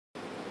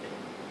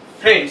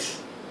Friends,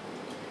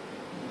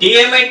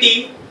 DMIT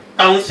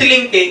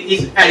counselling के इस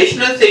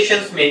additional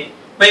sessions में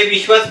मैं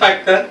विश्वास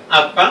पाटकर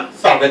आपका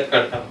स्वागत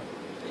करता हूँ।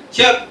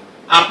 जब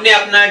आपने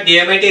अपना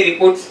DMIT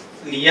रिपोर्ट्स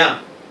लिया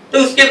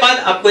तो उसके बाद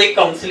आपको एक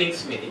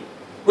काउंसलिंग्स मिली।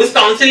 उस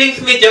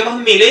काउंसलिंग्स में जब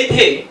हम मिले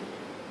थे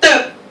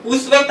तब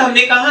उस वक्त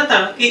हमने कहा था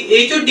कि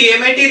ये जो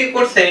DMIT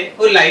रिपोर्ट्स है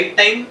वो लाइफ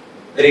टाइम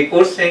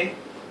रिपोर्ट्स है।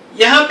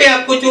 यहाँ पे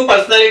आपको जो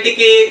पर्सनालिटी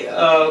के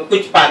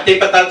कुछ बातें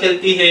पता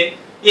चलती है,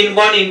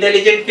 इनबॉर्न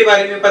इंटेलिजेंट के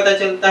बारे में पता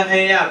चलता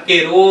है, आपके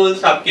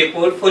रोल्स, आपके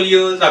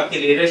पोर्टफोलियोज, आपकी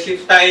लीडरशिप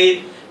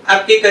स्टाइल,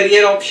 आपके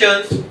करियर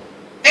ऑप्शंस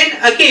एंड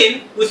अगेन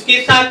उसके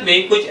साथ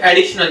में कुछ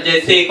एडिशनल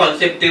जैसे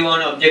कॉन्सेप्ट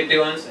ड्रिवन,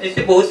 ऑब्जेक्टिव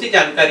ऐसे बहुत सी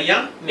जानकारियां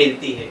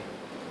मिलती है।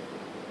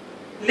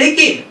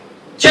 लेकिन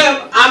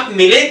जब आप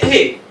मिले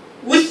थे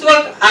उस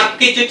वक्त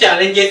आपके जो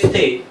चैलेंजेस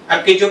थे,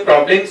 आपके जो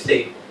प्रॉब्लम्स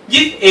थे,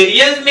 जिस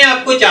एरियाज में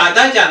आपको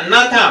ज्यादा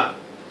जानना था,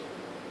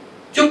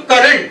 जो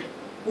करंट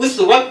उस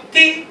वक्त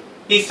के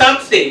हिसाब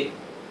से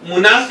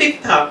मुनासिब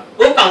था,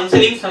 वो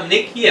काउंसलिंग हमने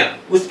किया,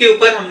 उसके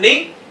ऊपर हमने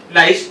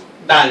लाइट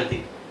डाल दी।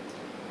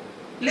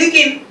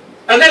 लेकिन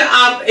अगर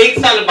आप 1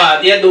 साल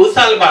बाद या 2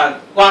 साल बाद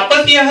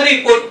वापस यह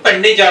रिपोर्ट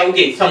पढ़ने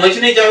जाओगे,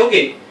 समझने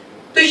जाओगे,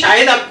 तो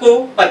शायद आपको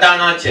पता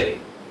ना चले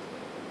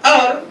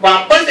और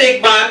वापस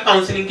एक बार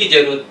काउंसलिंग की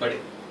जरूरत पड़े।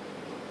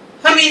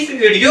 हम इस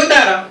वीडियो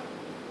द्वारा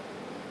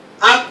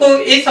आपको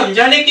ये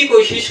समझाने की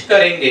कोशिश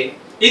करेंगे।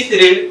 इस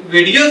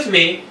वीडियोस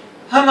में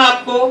हम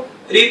आपको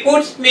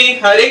रिपोर्ट्स में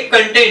हर एक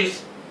कंटेंट्स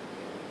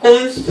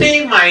कौन से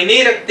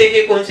मायने रखते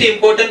हैं, कौन सी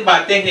इंपॉर्टेंट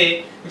बातें हैं,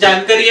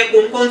 जानकारियां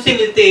कौन कौन सी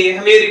मिलती है,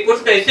 हमें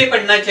रिपोर्ट्स कैसे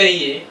पढ़ना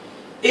चाहिए,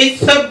 ये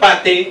सब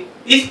बातें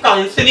इस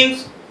काउंसलिंग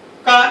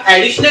का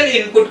एडिशनल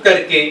इनपुट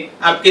करके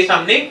आपके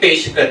सामने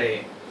पेश कर रहे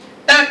हैं,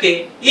 ताकि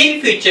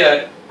इन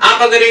फ्यूचर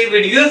आप अगर ये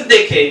वीडियोस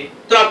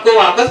देखें तो आपको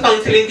वापस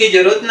काउंसलिंग की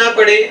जरूरत ना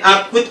पड़े,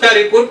 आप खुद का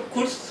रिपोर्ट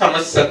खुद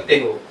समझ सकते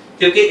हो,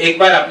 क्योंकि एक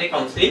बार आपने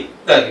काउंसलिंग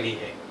कर ली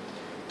है।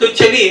 तो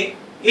चलिए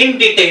इन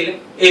डिटेल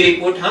ये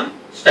रिपोर्ट हम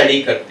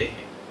स्टडी करते हैं।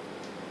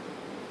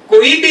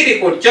 कोई भी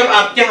रिपोर्ट जब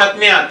आपके हाथ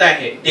में आता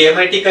है,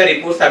 DMIT का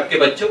रिपोर्ट आपके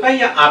बच्चों का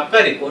या आपका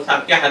रिपोर्ट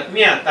आपके हाथ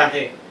में आता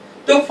है,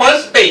 तो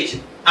फर्स्ट पेज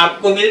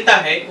आपको मिलता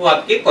है वो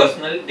आपके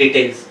पर्सनल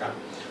डिटेल्स का।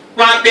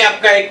 वहां पे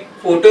आपका एक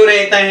फोटो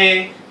रहता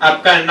है,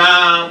 आपका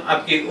नाम,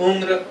 आपकी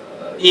उम्र,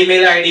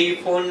 email ID,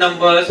 phone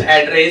numbers,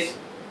 address,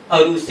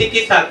 और उसी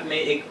के साथ में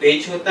एक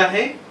पेज होता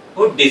है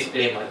वो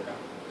डिस्क्लेमर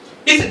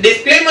का। इस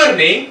डिस्क्लेमर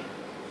में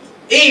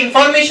ये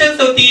इंफॉर्मेशन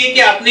होती है कि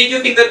आपने जो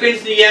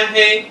फिंगरप्रिंट्स लिया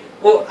है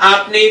वो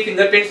आपने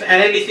fingerprints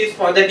analysis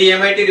for the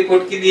DMIT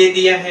report के लिए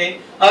दिया है,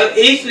 और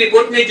इस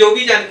रिपोर्ट में जो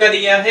भी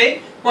जानकारियां है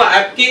वो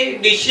आपके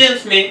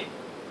डिसीजंस में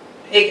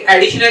एक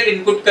एडिशनल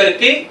इनपुट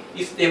करके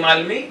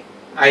इस्तेमाल में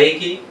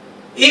आएगी।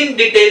 इन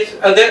डिटेल्स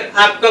अगर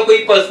आपका कोई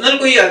पर्सनल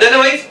कोई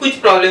अदरवाइज कुछ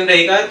प्रॉब्लम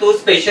रहेगा तो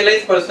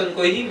स्पेशलाइज्ड पर्सन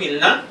को ही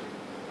मिलना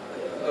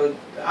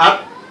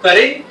आप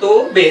करें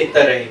तो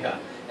बेहतर रहेगा।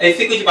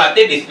 ऐसी कुछ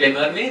बातें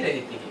डिस्क्लेमर में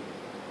रहती है।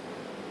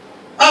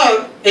 और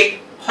एक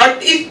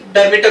व्हाट इज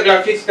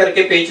डर्मेटोग्राफिक्स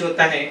करके पेज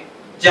होता है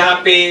जहां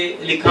पे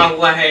लिखा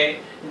हुआ है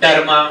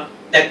derma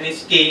that means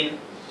skin,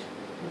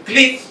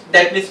 Glitz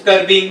that means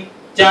curving,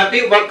 जहां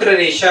पे वक्र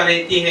रेखा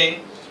रहती है।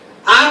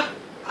 आप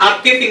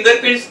आपके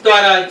फिंगरप्रिंट्स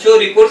द्वारा जो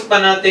रिपोर्ट्स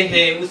बनाते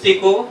हैं उसी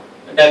को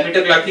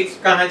डर्मेटोग्राफिक्स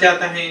कहा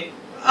जाता है।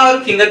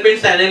 और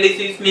फिंगरप्रिंट्स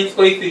एनालिसिस मींस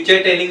कोई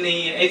फ्यूचर टेलिंग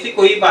नहीं है, ऐसी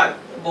कोई बात,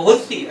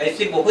 बहुत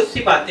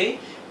सी बातें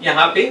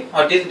यहाँ पे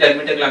व्हाट इज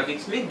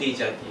डर्मेटोग्राफिक्स में दी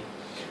जाती है।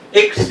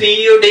 एक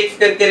CEO डेस्क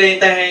करके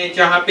रहता है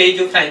जहाँ पे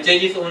जो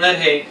फ्रेंचाइजीज ओनर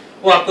है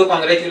वो आपको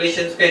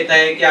कांग्रेचुलेशंस कहता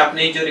है कि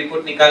आपने जो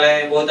रिपोर्ट निकाला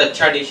है बहुत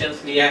अच्छा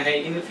डिसीजंस लिया है,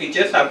 इन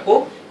फीचर्स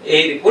आपको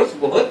ये रिपोर्ट्स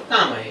बहुत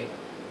काम आएगा।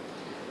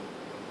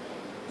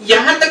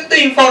 यहाँ तक तो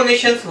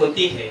इंफॉर्मेशन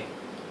होती है,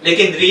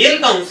 लेकिन रियल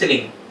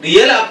काउंसलिंग,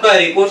 रियल आपका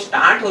रिपोर्ट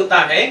स्टार्ट होता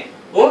है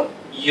वो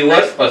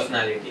यूअर्स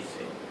पर्सनालिटी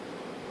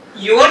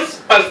से। यूअर्स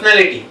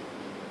पर्सनालिटी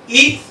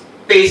इस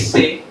पेज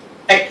से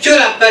एक्चुअल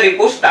आपका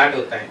रिपोर्ट स्टार्ट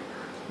होता है।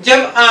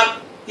 जब आप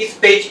इस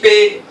पेज पे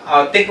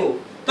आते हो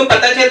तो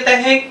पता चलता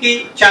है कि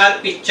 4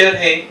 पिक्चर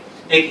है,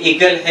 एक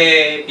ईगल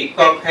है,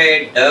 पिकॉक है,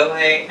 डव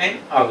है एंड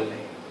ऑवल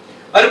है,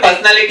 और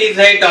पर्सनालिटीज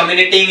है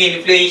dominating,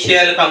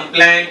 influential,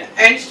 compliant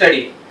and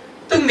study.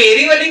 तो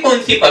मेरी वाली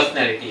कौन सी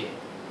पर्सनालिटी है?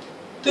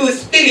 तो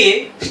उसके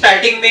लिए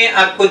स्टार्टिंग में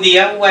आपको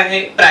दिया हुआ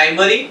है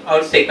प्राइमरी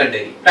और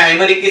सेकेंडरी।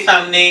 प्राइमरी के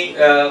सामने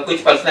कुछ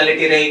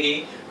पर्सनालिटी रहेगी,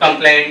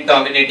 कंप्लायंट,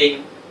 डोमिनेटिंग।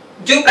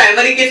 जो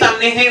प्राइमरी के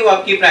सामने है वो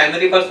आपकी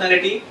प्राइमरी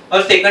पर्सनालिटी,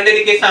 और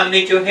सेकेंडरी के सामने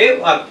जो है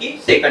वो आपकी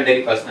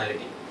सेकेंडरी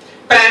पर्सनालिटी।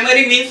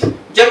 प्राइमरी मींस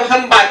जब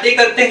हम बातें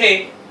करते हैं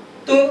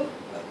तो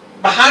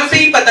बाहर से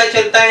ही पता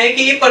चलता है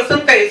कि ये पर्सन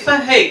कैसा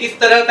है, किस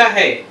तरह का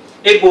है,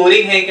 ये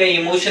बोरिंग है क्या,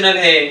 इमोशनल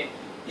है,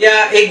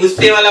 या एक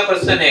गुस्से वाला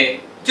पर्सन है।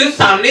 जो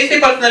सामने से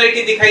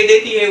पर्सनालिटी दिखाई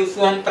देती है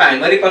उसको हम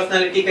प्राइमरी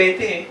पर्सनालिटी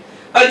कहते हैं।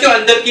 और जो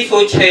अंदर की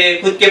सोच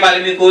है, खुद के बारे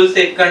में गोल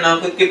सेट करना,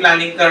 खुद की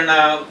प्लानिंग करना,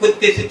 खुद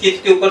किसी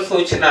चीज के ऊपर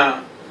सोचना,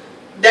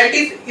 दैट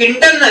इज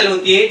इंटरनल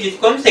होती है,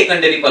 जिसको हम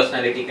सेकेंडरी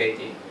पर्सनालिटी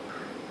कहते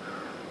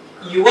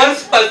हैं।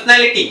 यूअर्स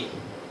पर्सनालिटी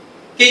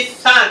के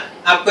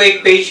साथ आपको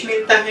एक पेज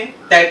मिलता है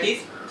दैट इज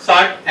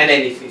शॉर्ट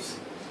एनालिसिस।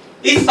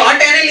 इस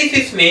शॉर्ट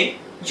एनालिसिस में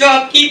जो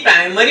आपकी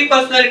प्राइमरी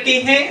पर्सनालिटी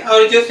है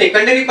और जो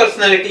सेकेंडरी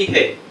पर्सनालिटी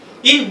है,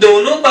 इन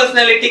दोनों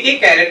पर्सनालिटी के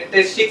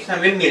कैरेक्टरिस्टिक्स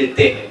हमें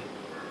मिलते हैं।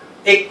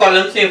 एक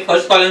कॉलम से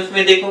फर्स्ट कॉलम्स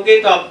में देखोगे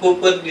तो आपको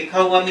ऊपर लिखा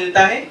हुआ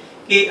मिलता है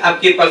कि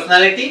आपकी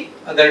पर्सनालिटी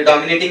अगर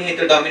डोमिनेटिंग है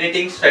तो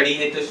डोमिनेटिंग, स्टडी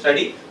है तो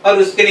स्टडी,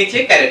 और उसके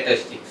नीचे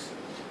कैरेक्टरिस्टिक्स,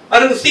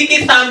 और उसी के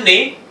सामने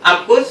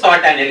आपको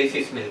शॉर्ट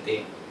एनालिसिस मिलते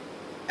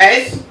हैं।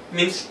 S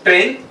means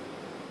strength,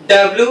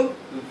 W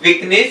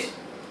weakness,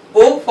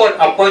 O for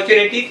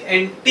opportunities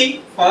and T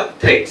for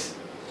threats।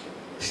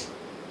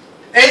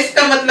 S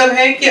का मतलब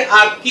है कि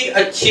आपकी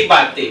अच्छी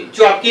बातें,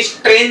 जो आपकी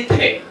स्ट्रेंथ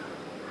है,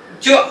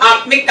 जो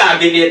आप में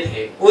काबिलियत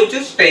है, वो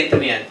जो स्ट्रेंथ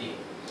में आती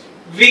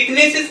है।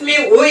 वीकनेसेस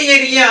में वो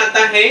एरिया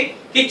आता है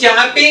कि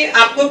जहां पे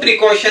आपको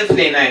प्रिकॉशंस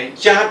लेना है,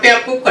 जहां पे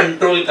आपको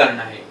कंट्रोल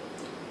करना है।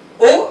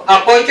 वो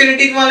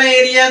अपॉर्चुनिटीज वाला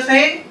एरियाज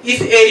है,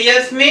 इस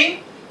एरियाज में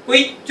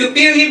कोई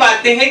छुपी हुई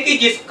बातें हैं कि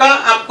जिसका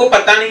आपको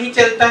पता नहीं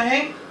चलता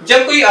है।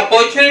 जब कोई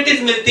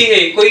अपॉर्चुनिटीज मिलती है,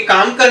 कोई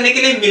काम करने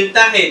के लिए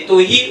मिलता है, तो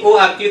ही वो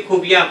आपकी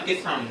खूबियां आपके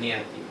सामने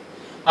आती है।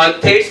 और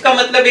थ्रेट्स का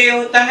मतलब ये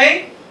होता है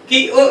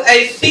कि वो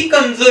ऐसी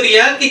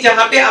कमजोरियां कि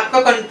जहां पे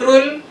आपका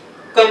कंट्रोल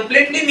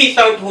कंप्लीटली मिस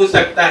आउट हो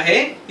सकता है,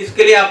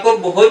 इसके लिए आपको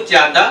बहुत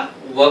ज्यादा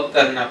वर्क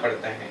करना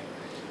पड़ता है।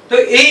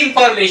 तो ये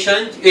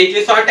इंफॉर्मेशन, ये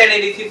जो शॉर्ट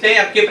एनालिसिस है,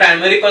 आपके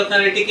प्राइमरी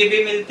पर्सनालिटी की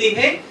भी मिलती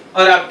है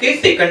और आपके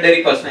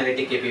सेकेंडरी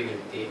पर्सनालिटी की भी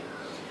मिलती है।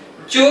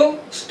 जो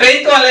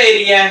स्ट्रेंथ वाला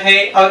एरिया है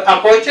और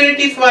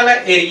अपॉर्चुनिटीज वाला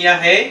एरिया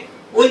है,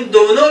 उन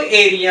दोनों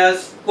एरियाज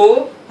को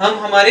हम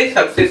हमारे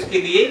सक्सेस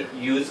के लिए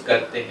यूज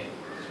करते हैं।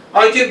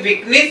 और जो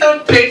वीकनेस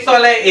और थ्रेट्स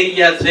वाला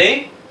एरियाज है,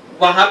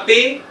 वहां पे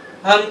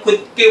हम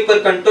खुद के ऊपर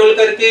कंट्रोल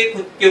करके,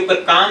 खुद के ऊपर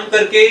काम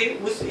करके,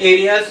 उस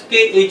एरियाज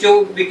के जो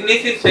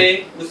वीकनेसेस है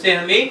उसे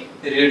हमें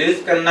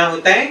रिड्यूस करना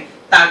होता है,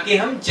 ताकि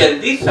हम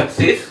जल्दी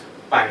सक्सेस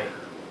पाए।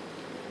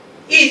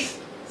 इस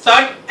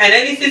शॉर्ट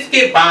एनालिसिस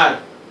के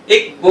बाद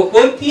एक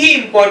बहुत ही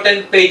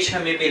इंपॉर्टेंट पेज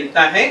हमें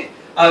मिलता है,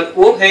 और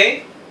वो है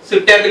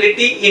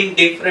suitability in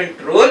different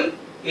role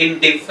in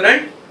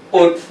different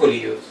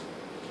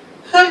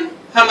portfolios. हम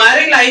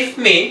हमारे लाइफ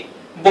में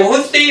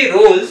बहुत से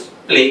रोल्स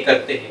प्ले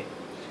करते हैं।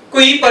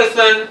 कोई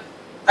पर्सन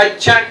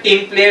अच्छा टीम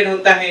प्लेयर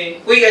होता है,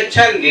 कोई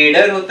अच्छा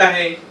लीडर होता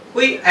है,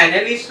 कोई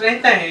एनालिस्ट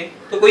रहता है,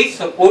 तो कोई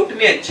सपोर्ट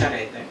में अच्छा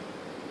रहता है।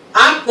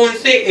 आप कौन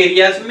से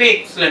एरियाज में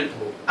एक्सलेंट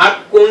हो,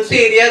 आप कौन से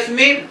एरियाज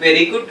में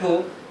वेरी गुड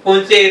हो,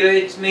 कौन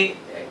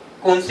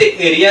से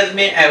एरियाज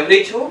में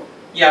एवरेज हो,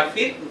 या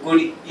फिर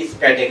गुड इस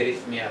कैटेगरीज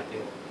में आते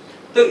हो।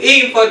 तो ये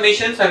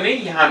इंफॉर्मेशन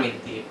हमें यहाँ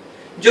मिलती है।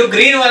 जो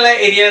ग्रीन वाला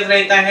एरियाज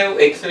रहता है वो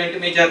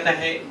एक्सीलेंट में जाता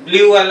है,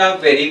 ब्लू वाला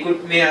वेरी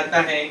गुड में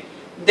आता है,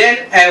 then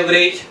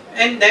average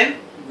and then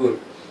good.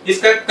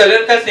 इसका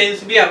कलर का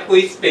सेंस भी आपको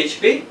इस पेज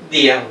पे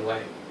दिया हुआ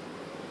है।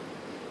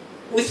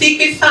 उसी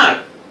के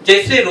साथ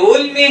जैसे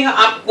रोल में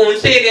आप कौन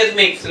से एरियाज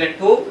में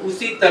एक्सीलेंट हो,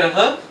 उसी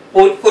तरह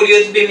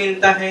पोर्टफोलियोज भी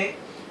मिलता है।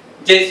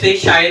 जैसे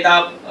शायद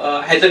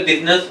आप as a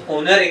business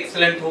owner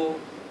excellent हो,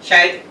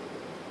 शायद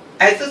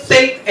as a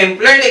self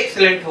employed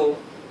excellent हो,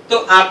 तो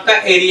आपका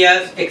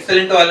एरियाज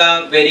एक्सीलेंट वाला,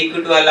 वेरी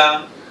गुड वाला,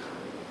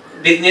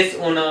 business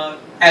owner,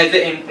 as a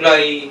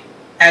employ,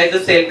 as a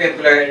self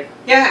employed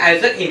या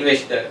एज अ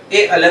इन्वेस्टर,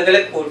 ये अलग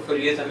अलग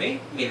पोर्टफोलियोज हमें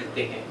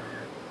मिलते हैं।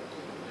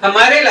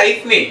 हमारे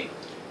लाइफ में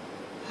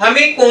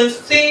हमें कौन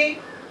से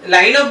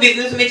लाइन ऑफ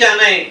बिजनेस में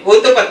जाना है वो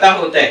तो पता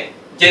होता है।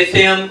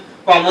 जैसे हम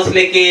कॉमर्स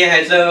लेके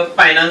एज अ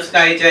फाइनेंस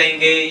का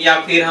जाएंगे, या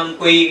फिर हम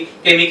कोई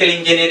केमिकल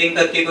इंजीनियरिंग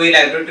करके कोई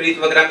लैबोरेटरीज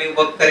वगैरह में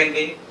वर्क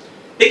करेंगे,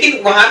 लेकिन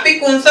वहां पे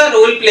कौन सा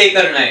रोल प्ले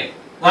करना है,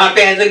 वहां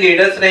पे एज अ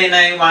लीडर्स रहना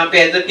है, वहां पे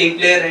एज अ टीम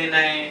प्लेयर रहना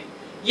है,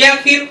 या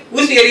फिर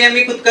उस एरिया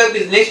में खुद का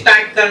बिजनेस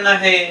स्टार्ट करना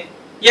है,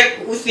 या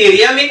उस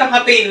एरिया में कहां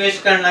पे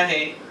इन्वेस्ट करना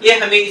है, ये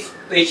हमें इस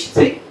पेज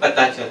से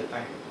पता चलता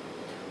है।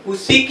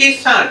 उसी के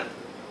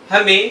साथ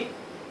हमें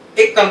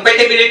एक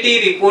कंपैटिबिलिटी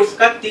रिपोर्ट्स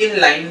का 3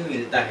 लाइन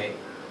मिलता है।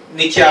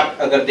 नीचे आप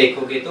अगर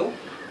देखोगे तो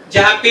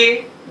जहां पे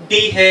डी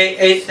है,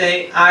 एस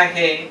है, आई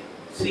है,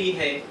 सी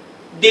है।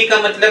 डी का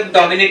मतलब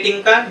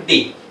डोमिनेटिंग का डी,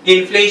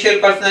 इन्फ्लुएंशियल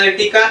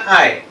पर्सनालिटी का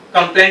आई,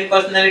 कंप्लेंट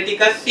पर्सनालिटी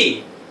का सी,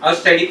 और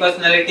स्टडी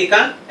पर्सनालिटी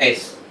का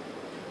एस।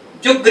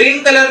 जो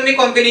ग्रीन कलर में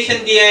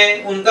कॉम्बिनेशन दिया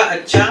है उनका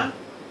अच्छा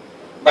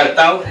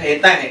बर्ताव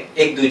रहता है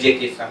एक दूसरे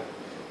के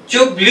साथ।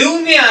 जो ब्लू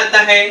में आता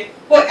है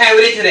वो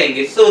एवरेज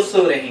रहेंगे,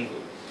 सो रहेंगे।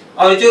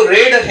 और जो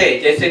रेड है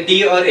जैसे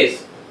डी और एस,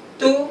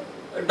 तो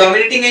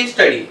डोमिनेटिंग एंड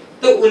स्टडी,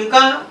 तो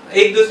उनका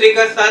एक दूसरे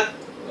का साथ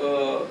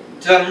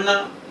जमना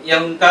या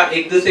उनका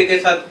एक दूसरे के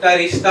साथ का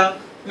रिश्ता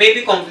में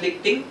भी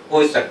कॉन्फ्लिक्टिंग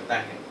हो सकता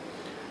है।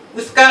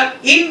 उसका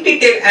इन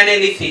डिटेल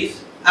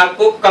एनालिसिस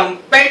आपको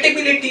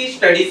कंपैटिबिलिटी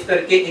स्टडीज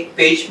करके एक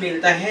पेज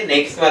मिलता है,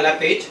 नेक्स्ट वाला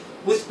पेज।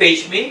 उस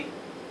पेज में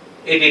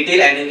ये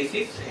डिटेल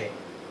एनालिसिस है,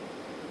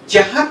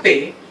 जहां पे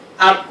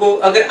आपको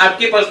अगर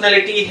आपकी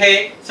पर्सनालिटी है,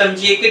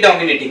 समझिए कि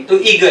डोमिनेटिंग, तो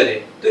ईगल है,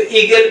 तो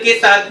ईगल के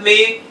साथ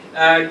में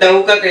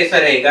डव का कैसा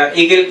रहेगा,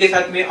 ईगल के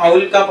साथ में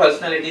आउल का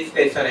पर्सनालिटीज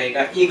कैसा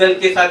रहेगा, ईगल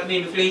के साथ में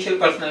इन्फ्लुएंशियल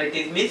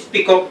पर्सनालिटीज मींस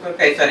पीकॉक का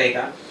कैसा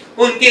रहेगा,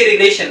 उनके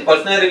रिलेशन,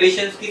 पर्सनल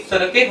रिलेशंस किस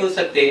तरह के हो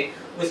सकते हैं,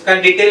 उसका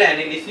detail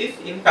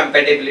analysis in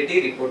compatibility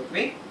report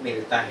में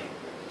मिलता है।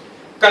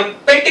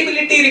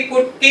 कंपैटिबिलिटी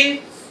रिपोर्ट के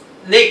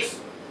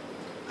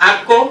नेक्स्ट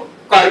आपको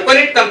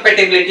कॉर्पोरेट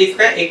कंपैटिबिलिटीज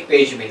का एक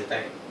पेज मिलता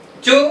है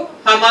जो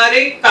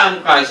हमारे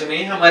कामकाज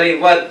में, हमारे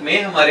वर्क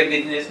में, हमारे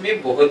बिजनेस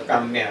में बहुत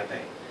काम में आता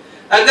है।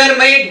 अगर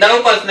मैं डव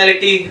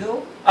पर्सनालिटी हूँ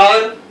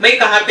और मैं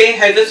कहाँ पे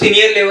एज अ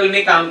सीनियर लेवल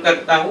में काम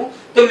करता हूँ,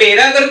 तो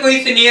मेरा अगर कोई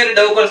सीनियर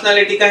डव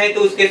पर्सनालिटी का है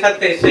तो उसके साथ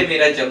कैसे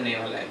मेरा जमने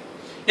वाला है,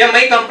 या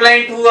मैं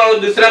कंप्लाइंट हूँ और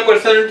दूसरा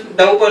पर्सन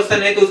डव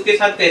पर्सन है तो उसके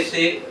साथ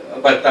कैसे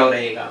बर्ताव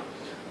रहेगा,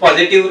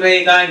 पॉजिटिव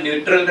रहेगा,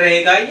 न्यूट्रल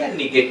रहेगा या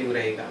निगेटिव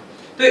रहेगा।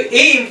 तो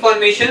ये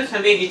इंफॉर्मेशन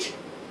हमें इस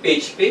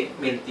पेज पे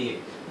मिलती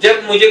है।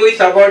 जब मुझे कोई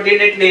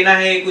सबऑर्डिनेट लेना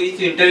है, कोई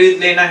इंटरव्यूज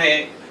लेना है,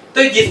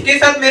 तो जिसके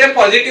साथ मेरा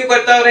पॉजिटिव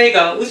बर्ताव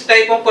रहेगा उस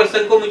टाइप ऑफ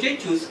पर्सन को मुझे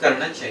चूज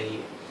करना चाहिए।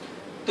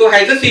 तो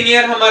एज अ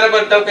सीनियर हमारा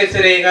बर्ताव कैसे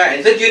रहेगा,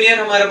 एज अ जूनियर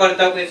हमारा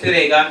बर्ताव कैसे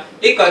रहेगा,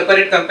 ये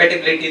कॉर्पोरेट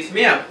कंपैटिबिलिटीज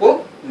में आपको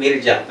मिल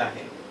जाता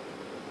है।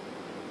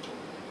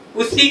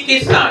 उसी के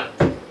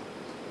साथ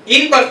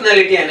इन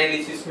पर्सनालिटी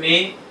एनालिसिस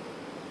में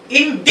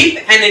इन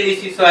डीप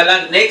एनालिसिस वाला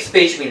नेक्स्ट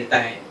पेज मिलता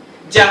है,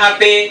 जहां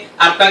पे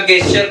आपका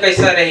गेस्चर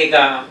कैसा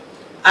रहेगा,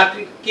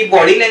 आपकी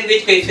बॉडी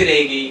लैंग्वेज कैसी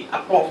रहेगी,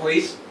 आपका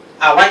वॉइस,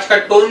 आवाज का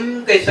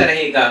टोन कैसा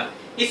रहेगा,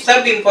 ये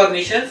सब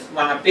इंफॉर्मेशन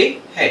वहां पे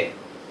है।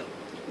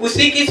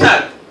 उसी के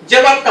साथ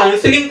जब आप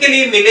काउंसलिंग के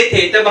लिए मिले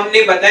थे तब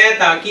हमने बताया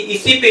था कि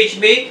इसी पेज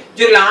में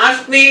जो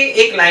लास्ट में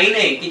एक लाइन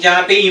है कि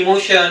जहां पे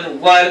इमोशन,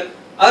 वर्क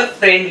और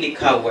फ्रेंड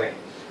लिखा हुआ है,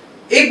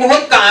 ये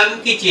बहुत काम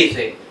की चीज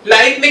है।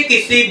 लाइफ में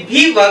किसी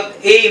भी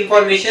वक्त ये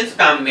इंफॉर्मेशन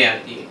काम में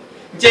आती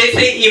है।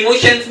 जैसे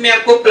इमोशंस में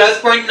आपको प्लस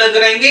पॉइंट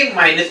नजर आएंगे,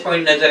 माइनस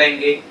पॉइंट नजर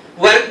आएंगे,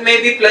 वर्क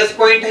में भी प्लस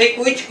पॉइंट है,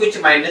 कुछ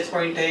माइनस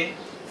पॉइंट है,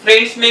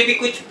 फ्रेंड्स में भी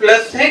कुछ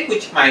प्लस है,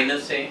 कुछ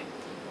माइनस है।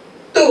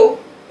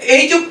 तो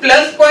ये जो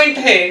प्लस पॉइंट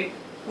है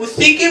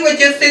उसी की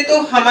वजह से तो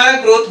हमारा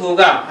ग्रोथ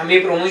होगा,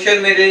 हमें प्रमोशन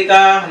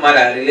मिलेगा,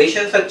 हमारा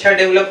रिलेशंस अच्छा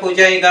डेवलप हो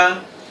जाएगा,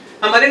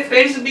 हमारे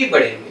फ्रेंड्स भी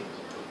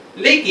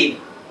बढ़ेंगे। लेकिन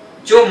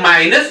जो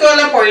माइनस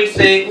वाला पॉइंट्स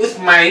है, उस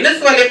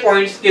माइनस वाले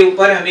पॉइंट्स के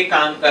ऊपर हमें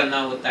काम करना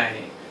होता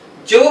है,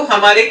 जो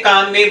हमारे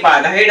काम में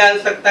बाधाएं डाल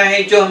सकता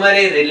है, जो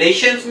हमारे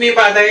रिलेशंस में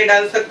बाधाएं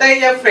डाल सकता है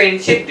या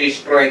फ्रेंडशिप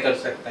डिस्ट्रॉय कर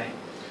सकता है।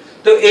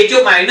 तो ये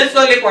जो माइनस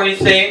वाले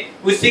पॉइंट्स हैं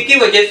उसी की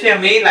वजह से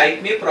हमें लाइफ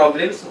में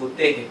प्रॉब्लम्स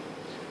होते हैं।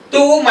 तो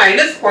वो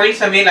माइनस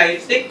पॉइंट्स हमें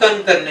लाइफ से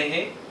कम करने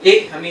हैं,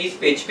 एक हमें इस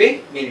पेज पे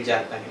मिल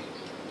जाता है।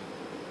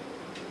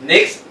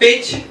 नेक्स्ट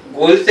पेज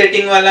गोल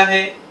सेटिंग वाला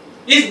है।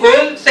 इस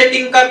गोल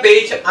सेटिंग का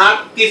पेज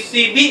आप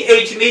किसी भी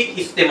एज में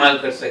इस्तेमाल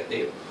कर सकते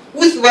हो।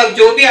 उस वक्त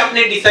जो भी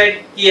आपने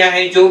डिसाइड किया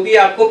है, जो भी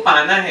आपको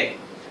पाना है,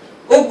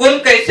 वो गोल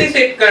कैसे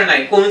सेट करना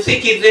है, कौन सी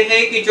चीजें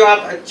हैं कि जो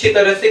आप अच्छी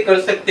तरह से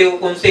कर सकते हो,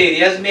 कौन से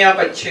एरियाज में आप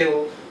अच्छे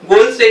हो,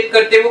 गोल सेट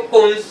करते हो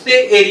कौन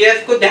से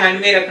एरियाज को ध्यान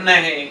में रखना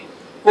है,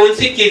 कौन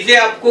सी चीजें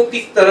आपको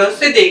किस तरह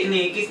से देखनी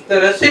है, किस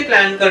तरह से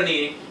प्लान करनी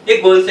है, ये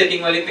गोल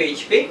सेटिंग वाले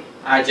पेज पे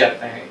आ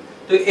जाता है।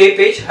 तो ये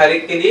पेज हर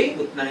एक के लिए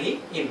उतना ही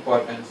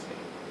इंपॉर्टेंस है।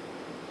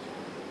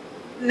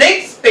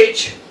 Next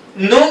page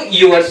no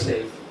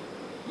yourself.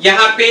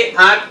 यहाँ पे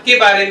आपके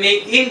बारे में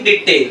इन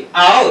डिटेल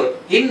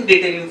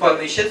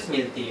इंफॉर्मेशन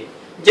मिलती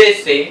है।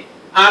 जैसे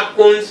आप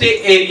कौन से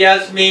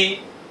एरियाज में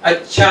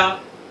अच्छा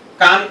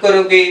काम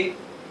करोगे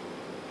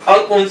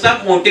और कौन सा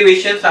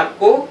मोटिवेशन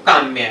आपको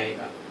काम में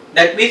आएगा।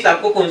 दैट मीन्स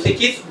आपको कौन सी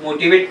चीज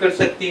मोटिवेट कर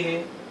सकती है,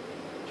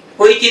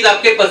 कोई चीज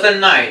आपके पसंद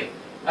ना आए,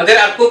 अगर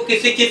आपको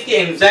किसी चीज की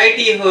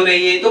एंजाइटी हो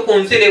रही है तो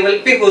कौन से लेवल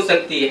पे हो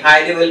सकती है,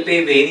 हाई लेवल पे,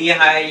 वेरी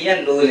हाई या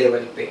लो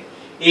लेवल पे,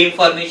 ये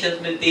इंफॉर्मेशन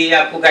मिलती है।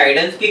 आपको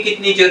गाइडेंस की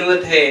कितनी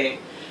जरूरत है,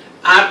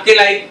 आपके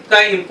लाइफ का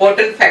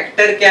इंपॉर्टेंट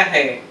फैक्टर क्या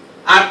है,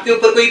 आपके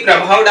ऊपर कोई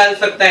प्रभाव डाल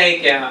सकता है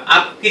क्या,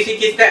 आप किसी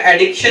चीज का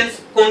एडिक्शन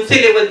कौन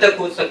से लेवल तक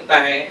हो सकता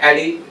है,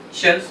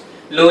 एडिक्शन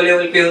लो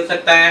लेवल पे हो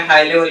सकता है,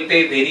 हाई लेवल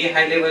पे, वेरी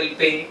हाई लेवल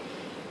पे,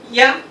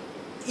 या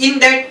इन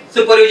दैट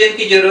सुपरविजन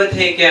की जरूरत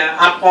है क्या,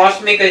 आप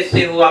कॉस्ट में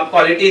कैसे हो, आप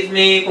क्वालिटीज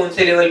में कौन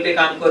से लेवल पे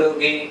काम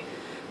करोगे।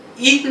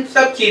 इन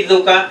सब चीजों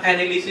का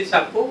एनालिसिस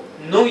आपको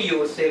नो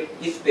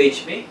योरसेल्फ इस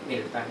पेज में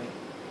मिलता है।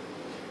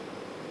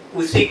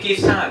 उसी के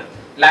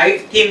साथ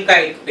लाइफ थीम का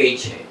एक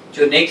पेज है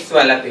जो नेक्स्ट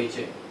वाला पेज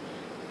है।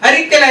 हर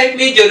एक के लाइफ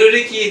में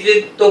जरूरी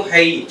चीजें तो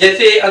है ही।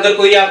 जैसे अगर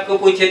कोई आपको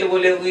पूछे तो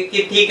बोलोगे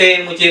कि ठीक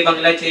है मुझे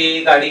बंगला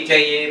चाहिए, गाड़ी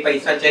चाहिए,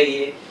 पैसा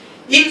चाहिए।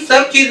 इन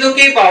सब चीजों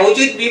के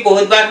बावजूद भी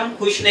बहुत बार हम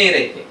खुश नहीं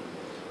रहते।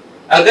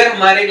 अगर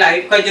हमारे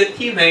लाइफ का जो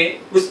थीम है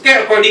उसके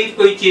अकॉर्डिंग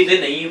कोई चीजें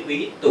नहीं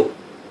हुई तो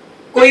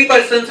कोई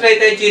पर्सन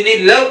रहता है जिन्हें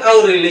लव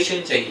और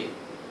रिलेशन चाहिए,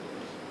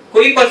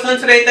 कोई पर्सन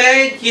रहता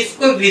है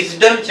जिसको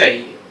विजडम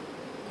चाहिए,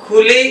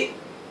 खुले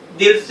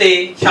दिल से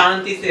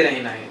शांति से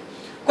रहना है,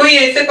 कोई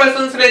ऐसे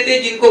पर्सन रहते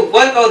हैं जिनको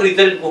वर्क और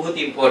रिजल्ट बहुत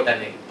इंपॉर्टेंट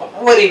है,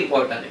 पावर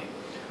इंपॉर्टेंट है,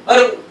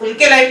 और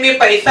उनके लाइफ में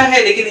पैसा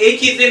है लेकिन ये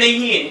चीजें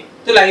नहीं है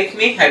तो लाइफ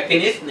में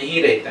हैप्पीनेस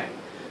नहीं रहता है।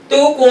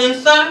 तो कौन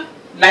सा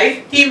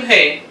लाइफ थीम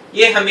है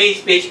ये हमें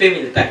इस पेज पे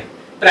मिलता है।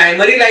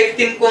 प्राइमरी लाइफ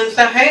थीम कौन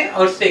सा है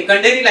और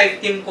सेकेंडरी लाइफ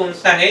थीम कौन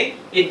सा है,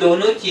 ये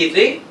दोनों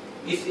चीजें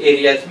इस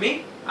एरियाज में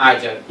आ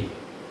जाती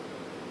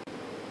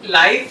है।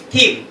 लाइफ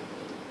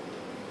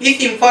थीम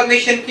इस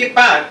इंफॉर्मेशन के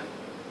बाद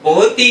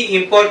बहुत ही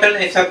इंपॉर्टेंट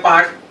ऐसा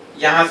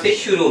पार्ट यहाँ से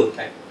शुरू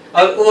होता है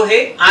और वो है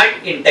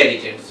आर्ट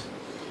इंटेलिजेंस।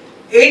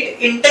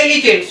 8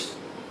 इंटेलिजेंस,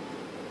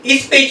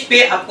 इस पेज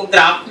पे आपको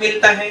ग्राफ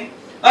मिलता है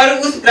और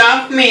उस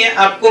ग्राफ में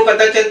आपको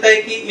पता चलता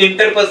है कि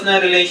interpersonal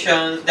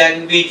relations,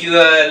 then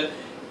visual,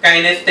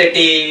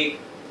 kinaesthetic,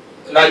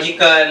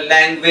 logical,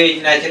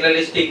 language,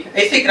 naturalistic,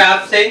 ऐसे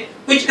ग्राफ्स है।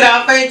 कुछ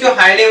ग्राफ है जो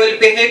हाई लेवल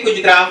पे है,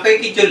 कुछ ग्राफ है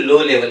कि जो लो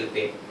लेवल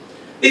पे।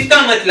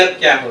 इसका मतलब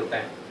क्या होता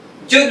है?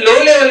 जो लो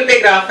लेवल पे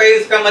ग्राफ है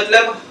उसका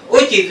मतलब वो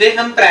चीजें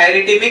हम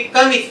प्रायोरिटी में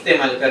कम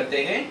इस्तेमाल करते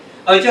हैं,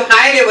 और जो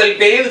हाई लेवल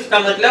पे है उसका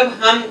मतलब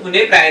हम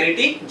उन्हें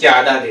प्रायोरिटी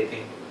ज्यादा देते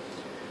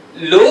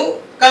हैं। लो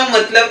का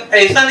मतलब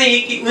ऐसा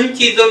नहीं कि उन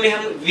चीजों में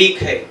हम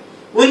वीक है,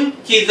 उन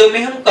चीजों में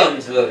हम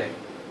कमजोर हैं।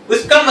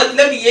 उसका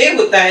मतलब ये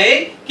होता है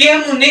कि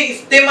हम उन्हें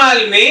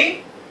इस्तेमाल में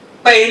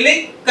पहले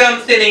क्रम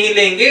से नहीं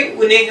लेंगे,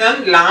 उन्हें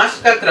हम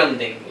लास्ट का क्रम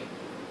देंगे।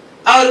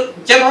 और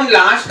जब हम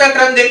लास्ट का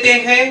क्रम देते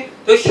हैं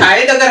तो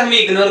शायद अगर हम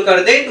इग्नोर कर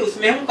दें तो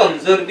उसमें हम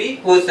कमजोर भी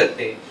हो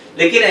सकते हैं,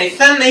 लेकिन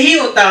ऐसा नहीं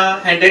होता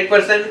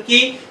 100% कि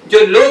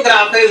जो लो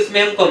ग्राफ है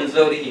उसमें हम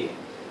कमजोर ही है।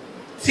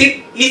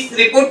 सिर्फ इस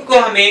रिपोर्ट को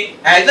हमें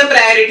एज अ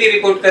प्रायोरिटी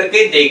रिपोर्ट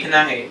करके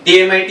देखना है।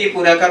 DMIT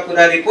पूरा का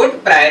पूरा रिपोर्ट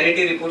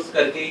प्रायोरिटी रिपोर्ट्स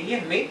करके ही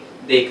हमें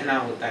देखना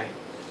होता है।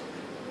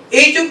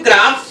 ये जो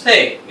ग्राफ्स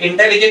है,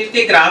 इंटेलिजेंस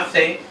के ग्राफ्स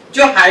है,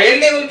 जो हायर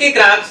लेवल के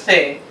ग्राफ्स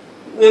है,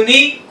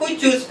 उन्हीं को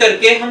चूज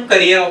करके हम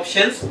करियर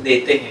ऑप्शंस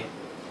देते हैं।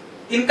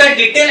 इनका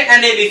डिटेल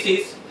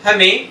एनालिसिस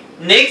हमें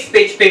नेक्स्ट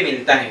पेज पे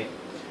मिलता है,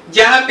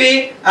 जहां पे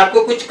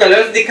आपको कुछ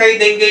कलर्स दिखाई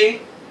देंगे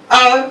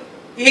और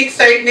एक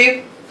साइड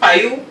में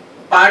 5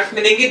 पार्ट्स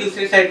मिलेंगे,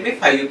 दूसरी साइड में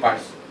 5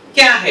 पार्ट्स।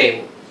 क्या है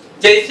वो?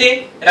 जैसे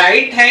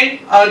राइट हैंड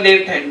और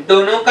लेफ्ट हैंड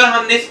दोनों का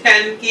हमने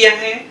स्कैन किया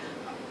है,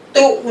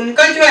 तो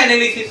उनका जो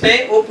एनालिसिस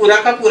है वो पूरा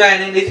का पूरा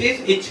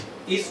एनालिसिस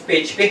इस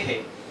पेज पे है।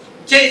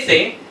 जैसे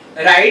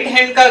राइट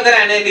हैंड का अगर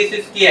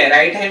एनालिसिस किया है,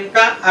 राइट हैंड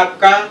का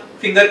आपका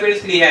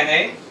फिंगरप्रिंट्स लिया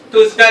है, तो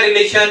उसका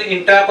रिलेशन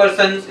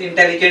इंट्रापर्सन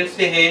इंटेलिजेंस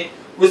से है,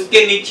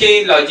 उसके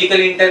नीचे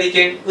लॉजिकल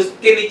इंटेलिजेंट,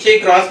 उसके नीचे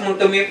ग्रॉस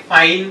मोटो में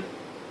fine,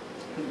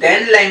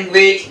 then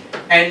language,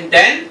 and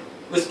then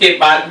उसके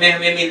बाद में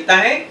हमें मिलता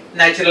है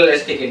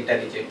नेचुरलिस्टिक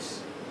इंटेलिजेंस।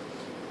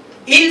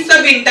 इन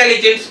सब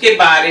इंटेलिजेंस के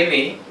बारे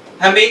में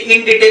हमें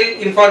इन डिटेल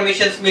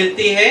इंफॉर्मेशन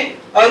मिलती है,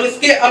 और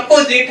उसके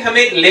अपोजिट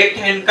हमें लेफ्ट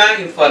हैंड का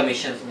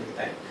इंफॉर्मेशन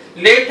मिलता है।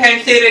 लेफ्ट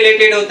हैंड से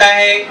रिलेटेड होता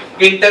है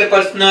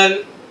इंटरपर्सनल,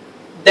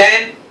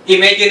 देन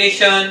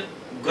इमेजिनेशन,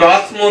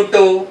 ग्रॉस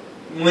मोटो,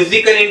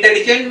 musical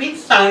intelligence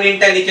means sound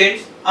intelligence,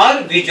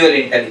 और विजुअल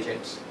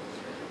इंटेलिजेंस।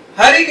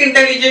 हर एक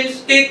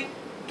इंटेलिजेंस के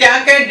क्या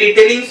क्या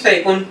डिटेलिंग्स है,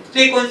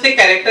 कौन से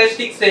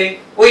कैरेक्टरिस्टिक्स है,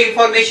 वो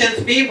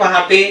इंफॉर्मेशन भी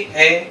वहां पे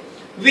है,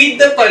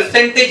 विद द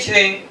परसेंटेज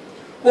है,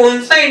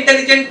 कौन सा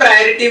इंटेलिजेंट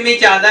प्रायोरिटी में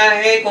ज्यादा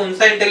है, कौन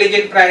सा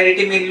इंटेलिजेंट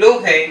प्रायोरिटी में लो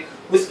है,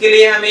 उसके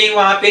लिए हमें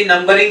वहां पे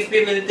नंबरिंग्स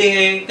भी मिलते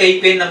हैं, कहीं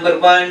पे नंबर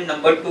 1,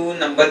 नंबर 2,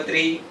 नंबर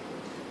 3,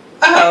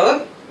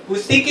 और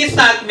उसी के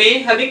साथ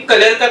में हमें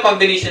कलर का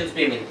कॉम्बिनेशन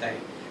भी मिलता है।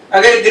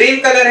 अगर ग्रीन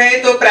कलर है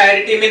तो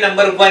प्रायोरिटी में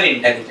नंबर 1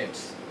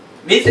 इंटेलिजेंस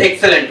मींस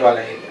एक्सेलेंट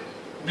वाला एरिया,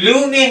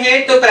 ब्लू में है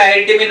तो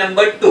प्रायोरिटी में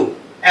नंबर 2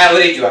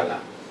 एवरेज वाला,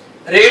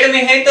 रेड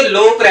में है तो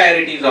लो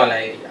प्रायोरिटीज वाला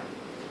एरिया,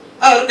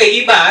 और कई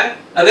बार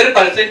अगर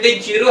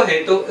परसेंटेज 0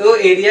 है तो वो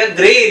एरिया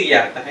ग्रे एरिया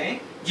आता है,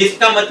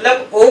 जिसका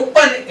मतलब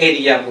ओपन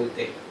एरिया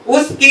बोलते हैं।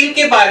 उस स्किल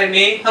के बारे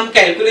में हम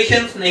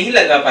कैलकुलेशंस नहीं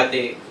लगा पाते,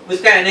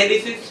 उसका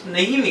एनालिसिस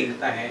नहीं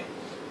मिलता है,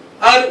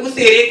 और उस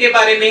एरिया के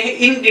बारे में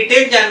इन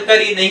डिटेल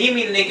जानकारी नहीं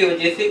मिलने की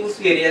वजह से उस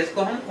एरिया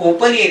को हम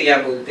ओपन एरिया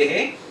बोलते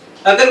हैं।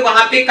 अगर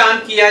वहां पे काम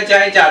किया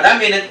जाए, ज्यादा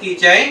मेहनत की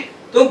जाए,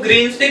 तो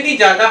ग्रीन से भी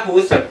ज्यादा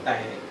हो सकता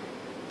है।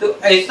 तो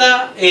ऐसा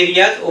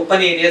एरियाज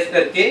ओपन एरियाज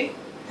करके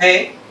है।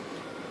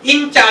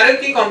 इन चारों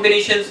के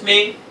कॉम्बिनेशंस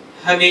में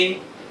हमें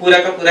पूरा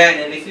का पूरा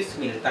एनालिसिस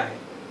मिलता है,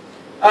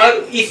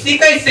 और इसी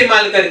का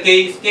इस्तेमाल करके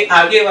इसके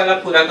आगे वाला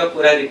पूरा का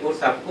पूरा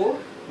रिपोर्ट आपको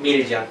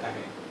मिल जाता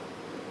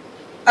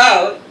है।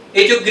 और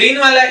ये जो ग्रीन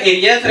वाला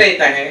एरियाज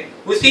रहता है,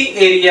 उसी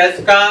एरियाज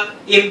का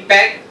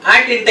इम्पैक्ट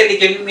आर्ट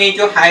इंटेलिजेंस में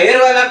जो हायर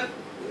वाला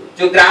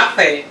जो ग्राफ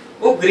है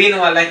वो ग्रीन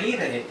वाला ही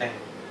रहता है।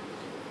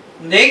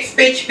 नेक्स्ट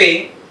पेज पे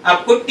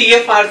आपको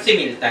TFRC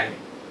मिलता है,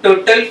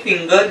 टोटल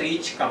फिंगर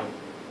रीच काउंट।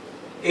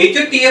 ये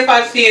जो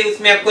TFRC है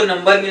उसमें आपको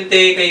नंबर मिलते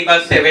हैं, कई बार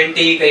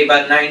 70, कई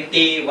बार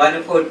 90,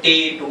 140,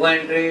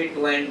 200,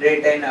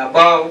 200 एंड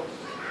अबव,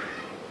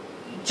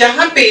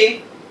 जहां पे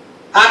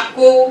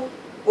आपको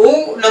वो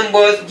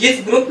नंबर्स जिस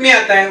ग्रुप में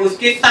आता है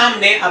उसके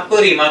सामने आपको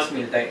रिमार्क्स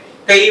मिलता है।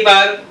 कई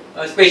बार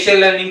स्पेशल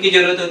लर्निंग की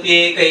जरूरत होती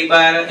है, कई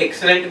बार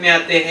एक्सीलेंट में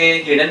आते हैं,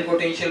 हिडन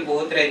पोटेंशियल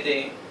बहुत रहते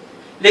हैं।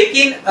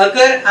 लेकिन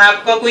अगर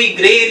आपका कोई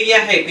ग्रे एरिया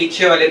है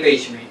पीछे वाले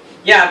पेज में,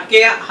 या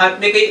आपके हाथ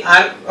में कोई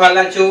आर्क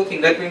वाला जो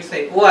फिंगरप्रिंट्स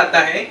है वो आता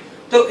है,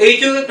 तो ये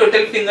जो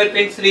टोटल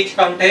फिंगरप्रिंट्स रीच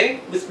काउंट है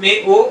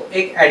उसमें वो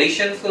एक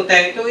एडिशन होता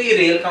है, तो ये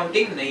रियल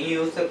काउंटिंग नहीं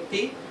हो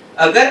सकती।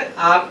 अगर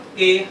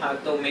आपके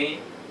हाथों में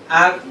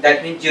आप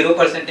दैट मीन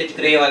 0%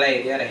 ग्रे वाला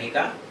एरिया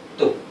रहेगा,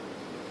 तो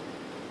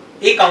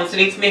ये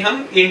काउंसलिंग में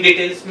हम इन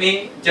डिटेल्स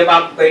में, जब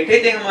आप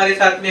बैठे थे हमारे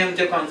साथ में, हम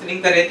जब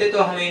काउंसलिंग कर रहे थे, तो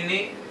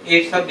हमने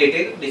ये सब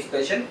डिटेल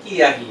डिस्कशन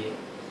किया ही है।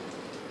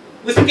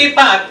 उसके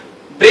बाद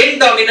ब्रेन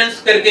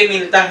डोमिनेंस करके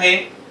मिलता है,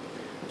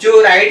 जो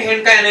राइट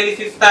हैंड का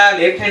एनालिसिस था,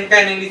 लेफ्ट हैंड का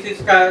एनालिसिस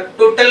का,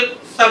 टोटल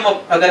सम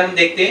अगर हम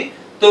देखते हैं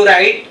तो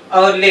राइट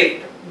और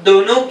लेफ्ट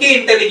दोनों के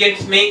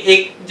इंटेलिजेंस में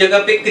एक जगह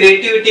पे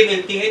क्रिएटिविटी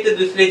मिलती है तो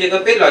दूसरी जगह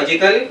पे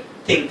लॉजिकल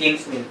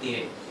थिंकिंग्स मिलती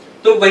है।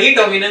 तो वही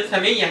डोमिनेंस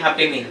हमें यहाँ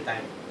पे मिलता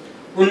है।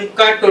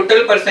 उनका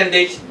टोटल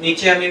परसेंटेज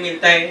नीचे हमें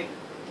मिलता है,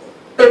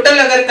 टोटल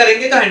अगर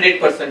करेंगे तो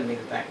 100%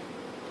 मिलता है।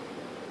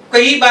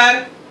 कई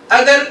बार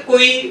अगर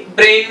कोई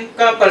ब्रेन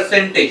का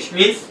परसेंटेज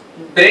मींस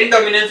ब्रेन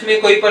डोमिनेंस में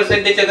कोई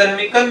परसेंटेज अगर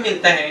हमें कम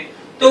मिलता है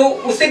तो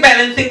उसे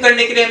बैलेंसिंग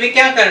करने के लिए हमें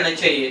क्या करना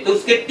चाहिए, तो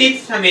उसके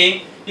टिप्स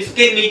हमें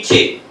इसके नीचे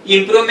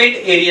इंप्रूवमेंट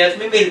एरियाज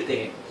में मिलते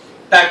हैं।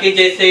 ताकि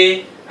जैसे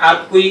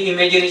आप कोई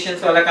इमेजिनेशन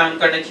वाला काम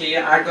करना चाहिए,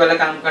 आर्ट वाला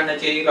काम करना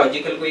चाहिए,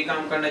 लॉजिकल कोई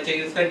काम करना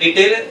चाहिए, उसका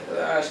डिटेल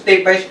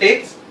स्टेप बाय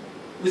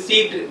स्टेप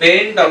उसी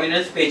ब्रेन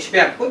डोमिनेंस पेज पे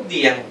आपको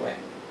दिया हुआ है।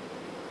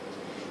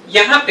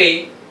 यहाँ पे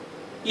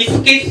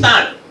इसके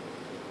साथ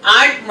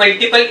 8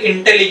 मल्टीपल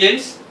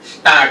इंटेलिजेंस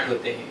स्टार्ट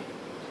होते हैं।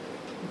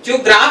 जो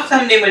ग्राफ्स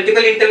हमने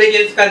मल्टीपल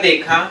इंटेलिजेंस का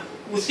देखा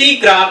उसी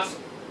ग्राफ्स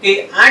के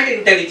 8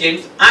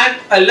 इंटेलिजेंस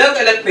 8 अलग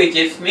अलग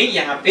पेजेस में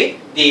यहाँ पे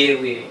दिए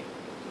हुए हैं।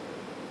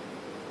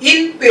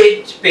 इन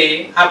पेज पे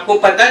आपको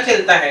पता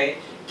चलता है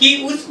कि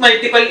उस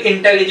मल्टीपल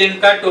इंटेलिजेंस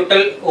का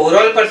टोटल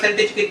ओवरऑल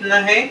परसेंटेज कितना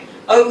है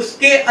और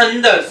उसके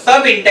अंदर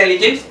सब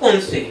इंटेलिजेंस कौन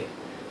से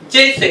है।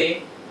 जैसे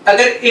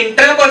अगर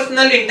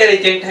इंट्रापर्सनल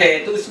इंटेलिजेंट है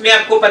तो उसमें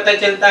आपको पता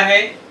चलता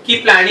है कि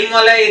प्लानिंग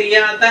वाला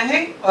एरिया आता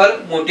है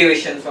और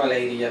मोटिवेशन वाला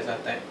एरिया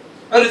आता है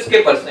और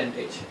उसके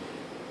परसेंटेज।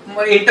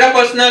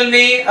 इंट्रापर्सनल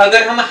में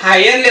अगर हम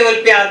हायर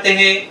लेवल पे आते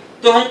हैं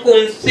तो हम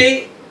कौन से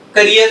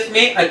करियर्स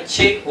में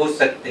अच्छे हो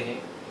सकते हैं,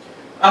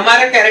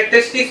 हमारा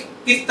कैरेक्टरिस्टिक्स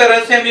किस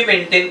तरह से हमें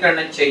मेंटेन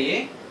करना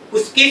चाहिए,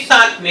 उसके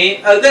साथ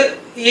में अगर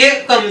ये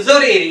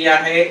कमजोर एरिया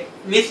है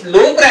मींस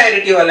लो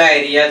प्रायोरिटी वाला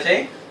एरिया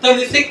है तो हम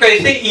इसे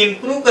कैसे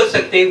इंप्रूव कर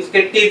सकते हैं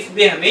उसके टिप्स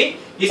भी हमें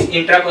इस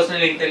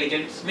इंट्रापर्सनल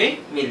इंटेलिजेंस में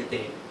मिलते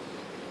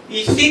हैं।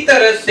 इसी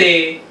तरह से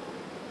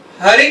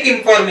हर एक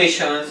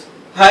इंफॉर्मेशंस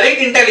हर एक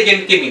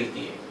इंटेलिजेंट की मिलती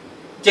है।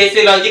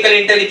 जैसे लॉजिकल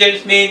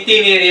इंटेलिजेंस में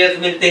 3 एरियाज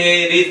मिलते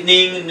हैं,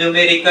 रीजनिंग,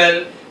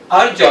 न्यूमेरिकल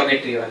और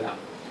ज्योमेट्री वाला।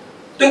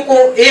 तो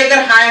ए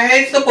अगर हाई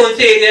है तो कौन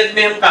से एरियाज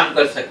में हम काम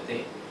कर सकते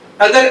हैं,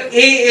 अगर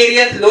ए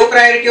एरिया लो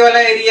प्रायोरिटी वाला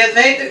एरियाज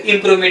है तो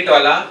इंप्रूवमेंट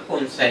वाला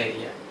कौन सा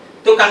एरिया,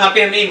 तो कहाँ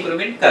पे हमें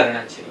इंप्रूवमेंट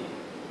करना चाहिए,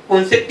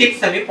 कौन से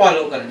टिप्स हमें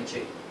फॉलो करनी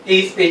चाहिए,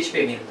 इस पेज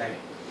पे मिलता है।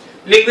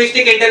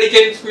 लिंग्विस्टिक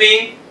इंटेलिजेंस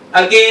में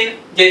अगेन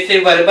जैसे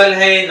वर्बल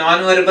है,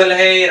 नॉन वर्बल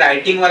है,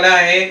 राइटिंग वाला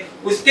है,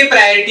 उसके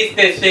प्रायोरिटीज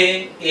कैसे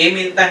ए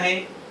मिलता है।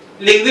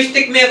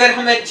 लिंग्विस्टिक में अगर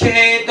हम अच्छे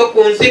हैं तो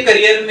कौन से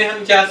करियर में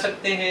हम जा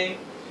सकते हैं,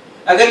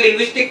 अगर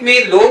लिंग्विस्टिक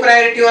में लो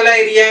प्रायोरिटी वाला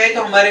एरिया है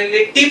तो हमारे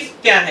लिए टिप्स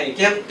क्या है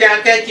कि हम क्या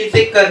क्या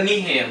चीजें करनी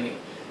है हमें,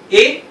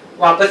 ये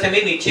वापस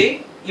हमें नीचे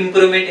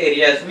इंप्रूवमेंट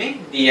एरियाज में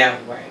दिया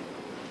हुआ है।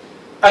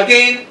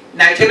 अगेन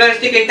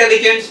नेचुरलिस्टिक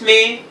इंटेलिजेंस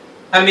में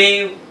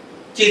हमें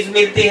चीज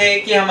मिलती है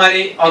कि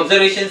हमारे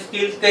ऑब्जर्वेशन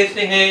स्किल्स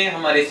कैसे हैं,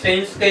 हमारे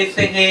सेंस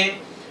कैसे हैं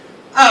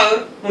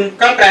और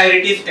उनका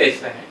प्रायोरिटीज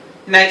कैसा है।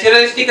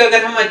 नेचुरलिस्टिक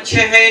अगर हम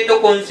अच्छे हैं तो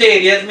कौन से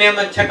एरियाज में हम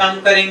अच्छा काम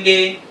करेंगे,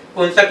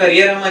 कौन सा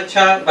करियर हम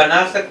अच्छा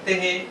बना सकते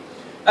हैं।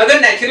 अगर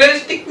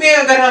नेचुरलिस्टिक में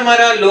अगर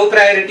हमारा लो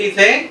प्रायोरिटीज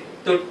है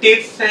तो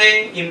टिप्स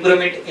हैं,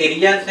 इंप्रूवमेंट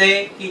एरियाज है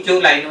कि जो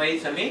लाइन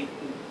वाइज हमें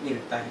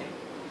मिलता है।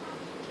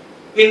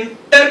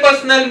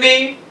 इंटरपर्सनल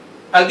में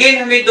अगेन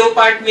हमें 2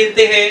 पार्ट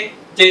मिलते हैं,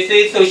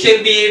 जैसे सोशल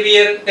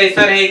बिहेवियर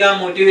कैसा रहेगा,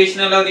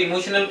 मोटिवेशनल और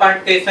इमोशनल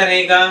पार्ट कैसा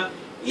रहेगा,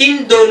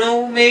 इन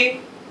दोनों में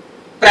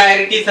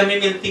प्रायोरिटीज हमें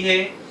मिलती है।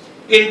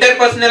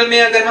 इंटरपर्सनल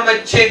में अगर हम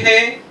अच्छे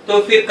हैं तो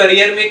फिर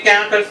करियर में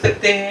क्या कर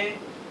सकते हैं,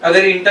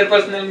 अगर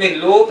इंटरपर्सनल में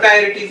लो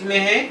प्रायोरिटीज में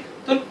है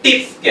तो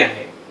टिप्स क्या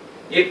है,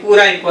 ये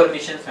पूरा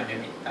इंफॉर्मेशन हमें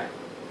मिलता है।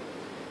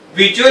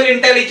 विजुअल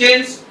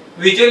इंटेलिजेंस,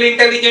 विजुअल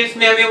इंटेलिजेंस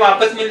में हमें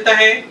वापस मिलता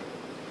है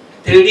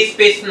 3D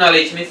स्पेस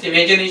नॉलेज में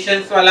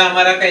इमेजिनेशन वाला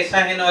हमारा कैसा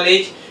है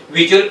नॉलेज,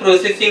 विजुअल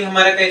प्रोसेसिंग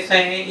हमारा कैसा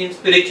है, इन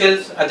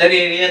स्पिरिचुअल्स अदर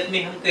एरियाज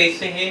में हम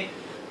कैसे हैं,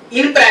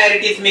 इन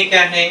प्रायोरिटीज में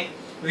क्या है।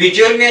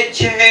 विजुअल में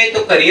अच्छे हैं तो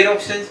करियर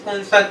ऑप्शंस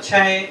कौन सा अच्छा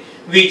है,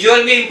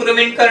 विजुअल में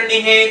इंप्रूवमेंट करनी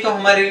है तो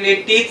हमारे लिए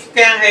टिप्स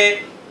क्या है,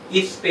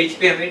 इस पेज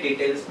पे हमें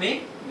डिटेल्स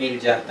में मिल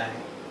जाता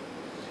है।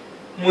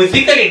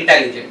 म्यूजिकल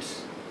इंटेलिजेंस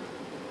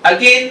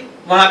अगेन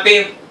वहां पे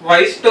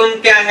वॉइस टोन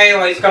क्या है,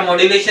 वॉइस का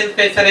मॉड्यूलेशन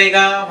कैसा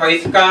रहेगा,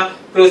 वॉइस का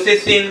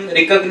प्रोसेसिंग,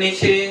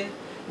 रिकॉग्निशन,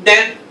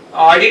 देन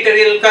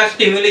ऑडिटोरियल का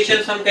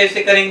स्टिमुलेशन हम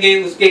कैसे करेंगे,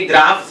 उसके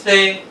ग्राफ्स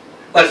है,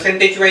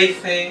 परसेंटेज वाइज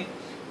है।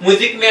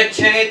 म्यूजिक में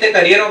अच्छा है तो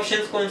करियर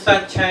ऑप्शंस कौन सा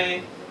अच्छा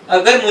है।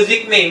 अगर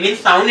म्यूजिक में मीन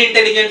साउंड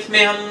इंटेलिजेंस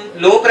में हम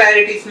लो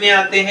प्रायोरिटीज में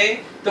आते हैं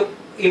तो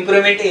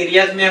इंप्रूवमेंट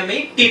एरियाज में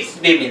हमें टिप्स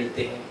भी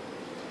मिलते हैं।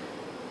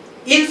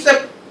 इन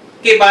सब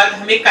के बाद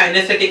हमें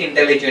काइनेस्थेटिक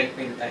इंटेलिजेंस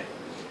मिलता है।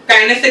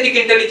 काइनेस्थेटिक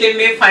इंटेलिजेंस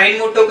में फाइन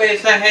मोटो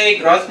कैसा है,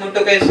 ग्रॉस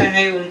मोटो कैसा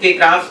है, उनके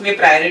ग्राफ्स में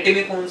प्रायोरिटी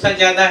में कौन सा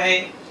ज्यादा है।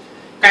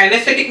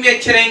 काइनेस्थेटिक में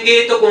अच्छे रहेंगे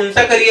तो कौन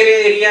सा करियर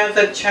एरिया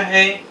अच्छा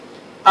है,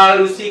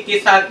 और उसी के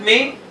साथ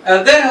में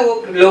अगर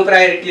वो लो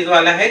प्रायोरिटीज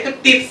वाला है तो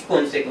टिप्स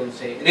कौन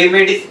से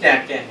रेमेडीज क्या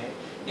क्या है,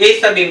 ये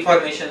सब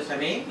इंफॉर्मेशन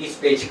हमें इस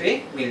पेज पे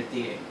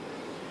मिलती है।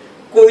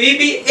 कोई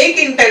भी एक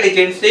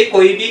इंटेलिजेंस से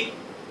कोई भी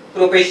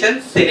प्रोफेशन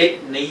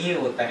सिलेक्ट नहीं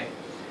होता है,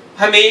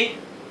 हमें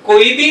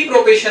कोई भी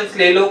प्रोफेशंस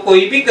ले लो,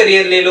 कोई भी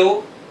करियर ले लो,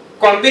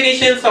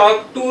 कॉम्बिनेशन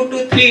ऑफ 2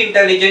 to 3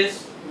 इंटेलिजेंस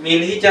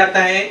मिल ही जाता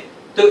है।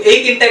 तो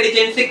एक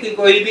इंटेलिजेंस से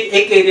कोई भी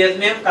एक एरियाज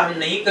में हम काम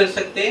नहीं कर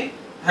सकते,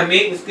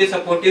 हमें उसके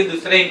सपोर्टिव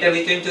दूसरा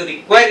इंटेलिजेंस जो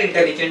रिक्वायर्ड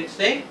इंटेलिजेंस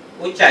है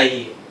वो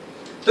चाहिए।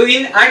 तो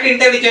इन 8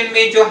 इंटेलिजेंस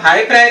में जो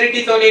हाई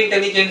प्रायोरिटीज वाले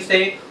इंटेलिजेंस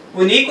है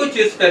उन्हीं को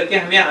चूज करके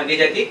हमें आगे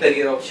जाके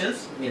करियर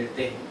ऑप्शंस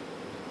मिलते हैं।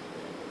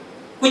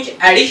 कुछ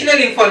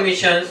एडिशनल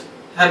इंफॉर्मेशन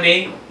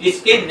हमें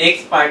इसके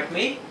नेक्स्ट पार्ट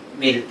में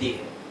मिलती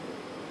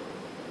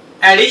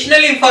है।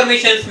 एडिशनल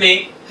इंफॉर्मेशन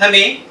में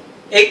हमें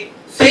एक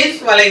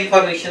सेंस वाला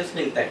इंफॉर्मेशन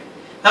मिलता है।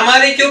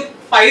 हमारे जो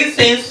 5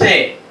 सेंस है,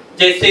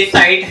 जैसे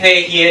साइट है,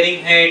 हियरिंग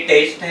है,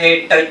 टेस्ट है,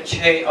 टच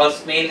है और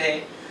स्मेल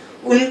है,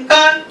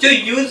 उनका जो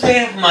यूज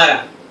है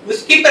हमारा,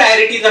 उसकी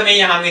प्रायोरिटीज हमें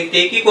यहाँ मिलती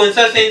है कि कौन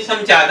सा सेंस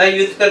हम ज्यादा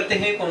यूज करते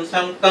हैं, कौन सा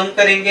हम कम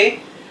करेंगे।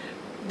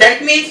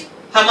 दैट मीन्स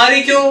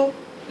हमारी जो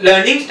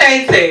लर्निंग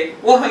स्टाइल्स है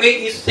वो हमें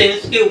इस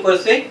सेंस के ऊपर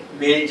से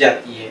मिल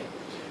जाती है।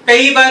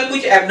 कई बार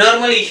कुछ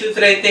एबनॉर्मल इश्यूज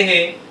रहते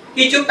हैं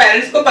कि जो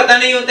पेरेंट्स को पता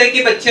नहीं होता है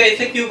कि बच्चे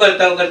ऐसे क्यों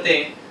बर्ताव करते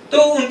हैं,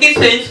 तो उनके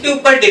सेंस के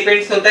ऊपर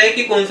डिपेंड्स होता है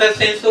कि कौन सा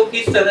सेंस वो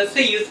किस तरह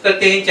से यूज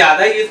करते हैं।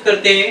 ज्यादा यूज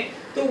करते हैं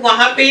तो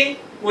वहां पे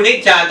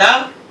उन्हें ज्यादा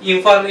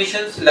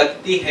इंफॉर्मेशन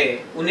लगती है,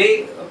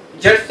 उन्हें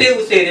झट से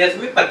उस एरियाज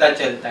में पता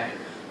चलता है।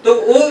 तो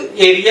वो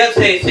एरियाज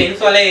है,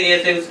 सेंस वाला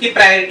एरियाज है, उसकी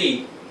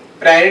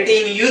प्रायोरिटी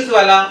इन यूज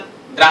वाला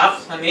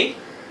ग्राफ हमें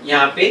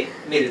यहाँ पे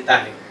मिलता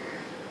है।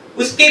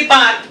 उसके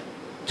बाद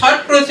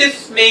थॉट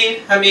प्रोसेस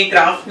में हमें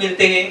ग्राफ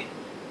मिलते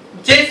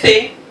हैं। जैसे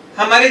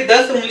हमारे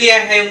 10 उंगलियां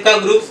हैं, उनका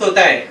ग्रुप्स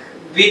होता है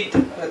with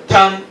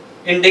thumb,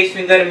 index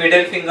finger,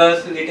 middle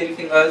fingers, little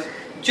fingers,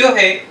 जो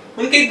है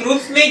उनके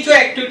ग्रुप्स में जो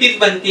एक्टिविटीज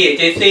बनती है,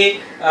 जैसे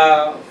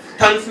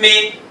थंब्स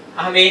में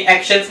हमें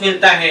एक्शंस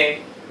मिलता है,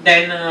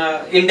 देन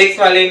इंडेक्स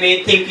वाले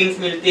में थिंकिंग्स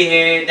मिलती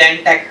है, then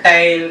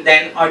tactile,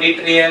 then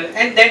ऑडिटोरियल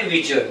and then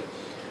visual.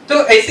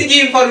 तो ऐसी जो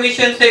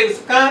इंफॉर्मेशन है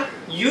उसका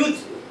यूज,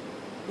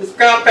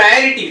 उसका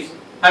प्रायोरिटीज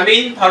हमें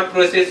इन थॉट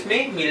प्रोसेस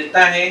में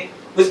मिलता है।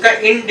 उसका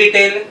in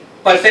detail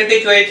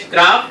percentage wise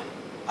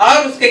graph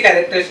और उसके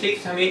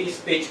कैरेक्टरिस्टिक्स हमें इस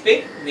पेज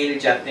पे मिल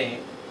जाते हैं।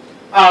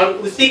 और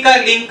उसी का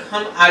लिंक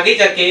हम आगे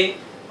जाके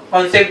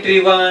कॉन्सेप्ट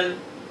ड्रिवन,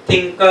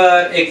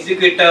 थिंकर,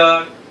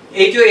 एग्जीक्यूटर,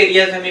 ये जो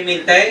एरियाज हमें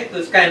मिलता है तो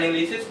उसका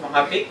एनालिसिस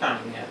वहां पे काम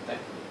में आता है।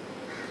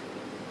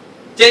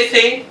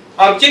 जैसे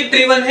ऑब्जेक्ट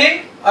ड्रिवन है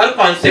और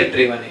कॉन्सेप्ट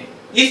ड्रिवन है।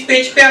 इस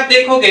पेज पे आप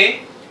देखोगे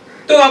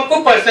तो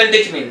आपको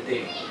परसेंटेज मिलते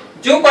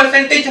हैं। जो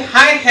परसेंटेज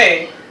हाई है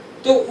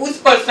तो उस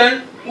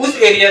पर्सन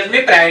उस एरियाज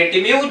में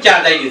प्रायोरिटी में वो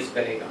ज्यादा यूज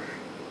करेगा।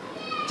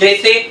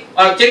 जैसे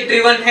ऑब्जेक्ट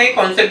ड्रिवन है,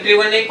 कॉन्सेप्ट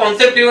ड्रिवन है।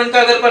 कॉन्सेप्ट ड्रिवन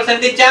का अगर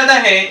परसेंटेज ज्यादा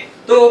है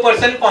तो वो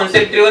पर्सन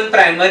कॉन्सेप्ट ड्रिवन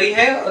प्राइमरी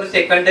है और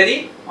सेकेंडरी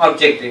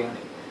ऑब्जेक्ट ड्रिवन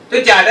है।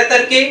 तो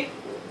ज्यादातर के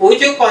वो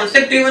जो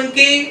कॉन्सेप्ट ड्रिवन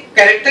के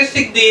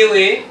कैरेक्टरिस्टिक दिए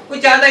हुए वो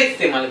ज्यादा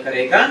इस्तेमाल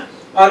करेगा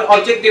और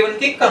ऑब्जेक्ट ड्रिवन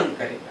के कम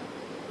करेगा।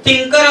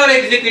 थिंकर और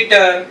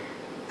एग्जीक्यूटर,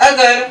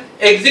 अगर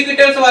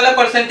एग्जीक्यूटर्स वाला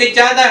परसेंटेज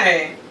ज्यादा है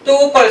तो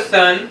वो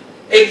पर्सन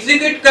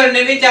एग्जीक्यूट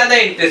करने में ज्यादा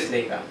इंटरेस्ट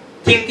लेगा,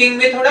 थिंकिंग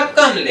में थोड़ा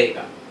कम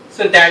लेगा।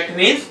 सो दैट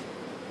मीन्स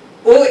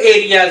वो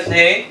एरियाज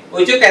है, वो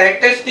जो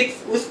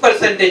कैरेक्टरिस्टिक्स उस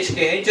परसेंटेज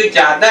के हैं जो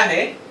ज्यादा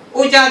है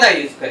वो ज्यादा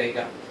यूज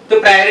करेगा। तो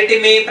प्रायोरिटी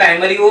में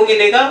प्राइमरी वो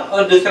मिलेगा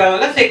और दूसरा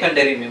वाला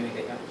सेकेंडरी में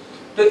मिलेगा।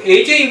 तो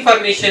ये जो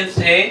इंफॉर्मेशन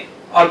है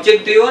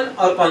ऑब्जेक्ट ड्रिवन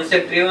और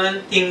कॉन्सेप्ट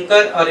ड्रिवन,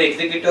 थिंकर और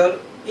एग्जीक्यूटर,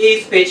 ये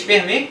इस पेज पे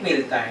हमें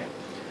मिलता है।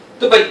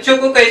 तो बच्चों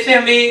को कैसे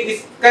हमें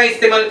इसका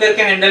इस्तेमाल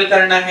करके हैंडल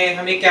करना है,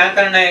 हमें क्या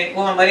करना है,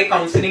 वो हमारे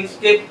काउंसलिंग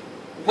के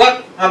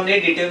वक्त हमने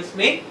डिटेल्स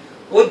में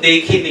वो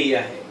देख ही लिया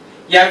है,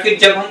 या फिर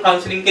जब हम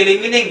काउंसलिंग के लिए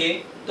मिलेंगे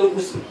तो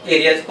उस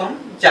एरियाज को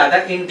हम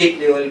ज्यादा इन डीप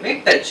लेवल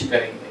में टच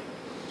करेंगे।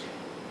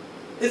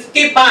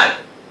 इसके बाद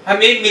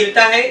हमें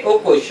मिलता है वो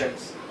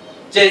क्वेश्चंस,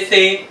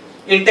 जैसे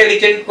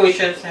इंटेलिजेंट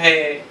क्वेश्चंस है,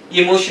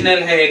 इमोशनल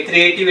है,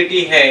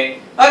 क्रिएटिविटी है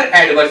और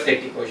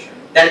adversity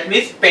question, that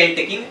means pen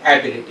taking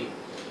ability.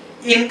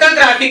 इनका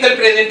ग्राफिकल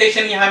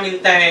प्रेजेंटेशन यहाँ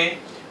मिलता है।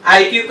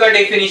 IQ का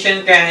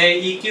डेफिनेशन क्या है,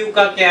 EQ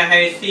का क्या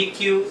है,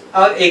 CQ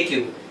और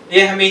AQ,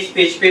 ये हमें इस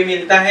पेज पे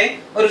मिलता है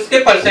और उसके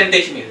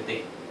परसेंटेज मिलते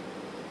हैं।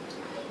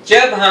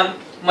 जब हम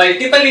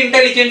मल्टीपल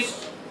इंटेलिजेंस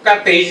का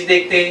पेज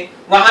देखते हैं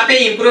वहां पे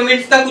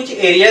इंप्रूवमेंट्स का कुछ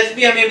एरियाज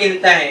भी हमें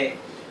मिलता है।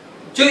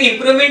 जो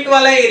इंप्रूवमेंट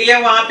वाला एरिया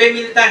वहां पे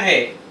मिलता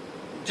है,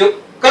 जो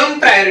कम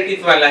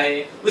प्रायोरिटीज वाला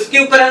है, उसके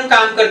ऊपर हम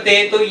काम करते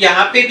हैं। तो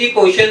यहाँ पे भी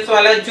क्वेश्चंस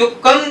वाला जो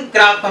कम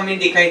ग्राफ हमें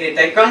दिखाई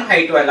देता है, कम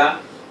हाइट वाला,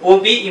 वो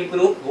भी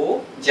इंप्रूव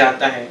हो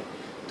जाता है।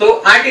 तो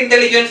 8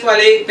 इंटेलिजेंस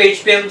वाले पेज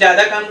पे हम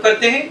ज्यादा काम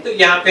करते हैं, तो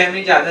यहाँ पे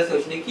हमें ज्यादा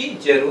सोचने की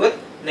जरूरत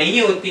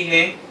नहीं होती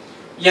है।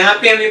 यहाँ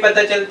पे हमें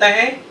पता चलता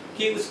है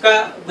कि उसका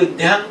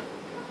बुद्धियांक,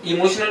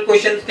 इमोशनल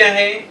क्वेश्चंस क्या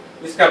है,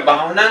 उसका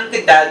भावनांक,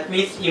 दैट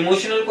मींस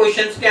इमोशनल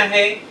क्वेश्चंस क्या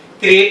है,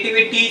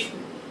 क्रिएटिविटी,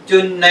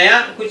 जो नया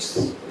कुछ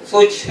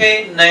सोच है,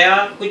 नया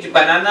कुछ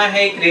बनाना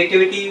है,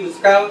 क्रिएटिविटी,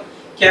 उसका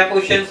क्या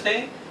क्वेश्चंस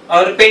है,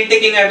 और पेन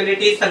टेकिंग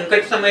एबिलिटी,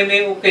 संकट समय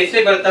में वो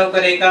कैसे बर्ताव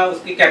करेगा,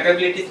 उसकी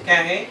कैपेबिलिटीज क्या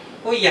है,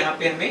 वो यहाँ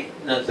पे हमें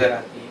नजर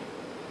आती है।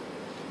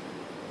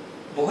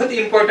 बहुत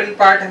इंपॉर्टेंट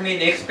पार्ट हमें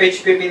नेक्स्ट पेज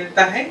पे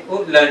मिलता है,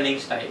 वो लर्निंग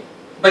स्टाइल।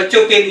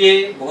 बच्चों के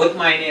लिए बहुत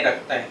मायने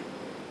रखता है,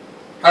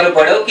 और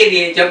बड़ों के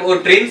लिए जब वो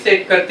ड्रीम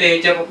सेट करते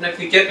हैं, जब अपना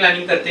फ्यूचर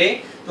प्लानिंग करते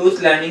हैं, तो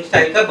उस लर्निंग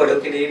स्टाइल का बड़ों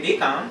के लिए भी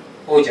काम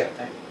हो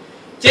जाता है।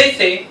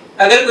 जैसे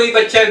अगर कोई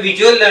बच्चा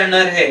विजुअल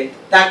लर्नर है,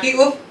 ताकि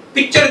वो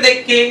पिक्चर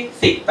देख के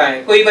सीख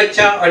पाए, कोई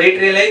बच्चा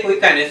ऑडिटोरियल है, कोई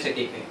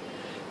काइनेस्थेटिक है।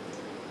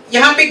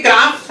 यहाँ पे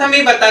ग्राफ्स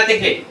हमें बताते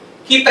हैं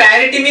कि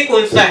प्रायोरिटी में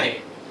कौन सा है,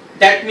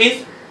 दैट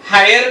मीन्स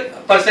हायर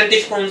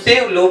परसेंटेज कौन से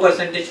और लो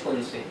परसेंटेज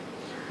कौन से।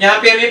 यहाँ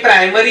पे हमें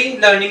प्राइमरी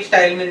लर्निंग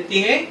स्टाइल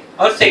मिलती है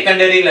और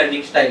सेकेंडरी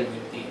लर्निंग स्टाइल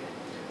मिलती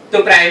है।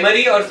 तो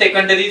प्राइमरी और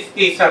सेकेंडरी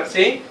के हिसाब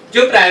से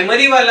जो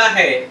प्राइमरी वाला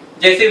है,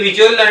 जैसे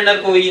विजुअल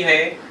लर्नर कोई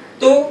है,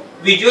 तो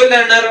विजुअल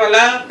लर्नर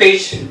वाला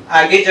पेज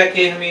आगे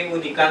जाके हमें वो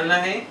निकालना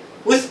है।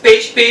 उस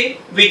पेज पे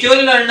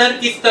विजुअल लर्नर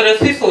किस तरह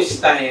से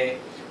सोचता है,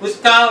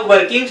 उसका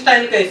वर्किंग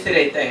स्टाइल कैसे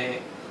रहता है,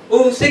 वो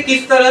उसे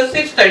किस तरह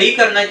से स्टडी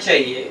करना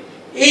चाहिए,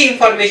 ये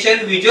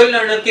इंफॉर्मेशन विजुअल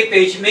लर्नर के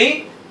पेज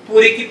में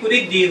पूरी की पूरी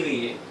दी हुई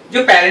है,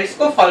 जो पेरेंट्स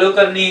को फॉलो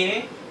करनी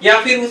है या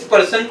फिर उस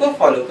पर्सन को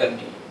फॉलो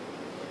करनी है।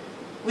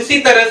 उसी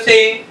तरह से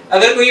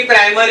अगर कोई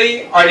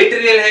प्राइमरी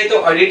ऑडिटोरियल है तो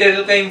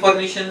ऑडिटोरियल का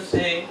इंफॉर्मेशन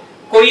है,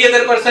 कोई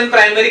अगर पर्सन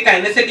प्राइमरी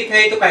काइनेस्थेटिक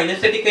है तो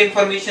काइनेस्थेटिक का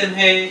इंफॉर्मेशन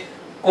है,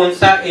 कौन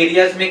सा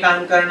एरियाज में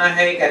काम करना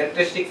है,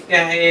 कैरेक्टरिस्टिक्स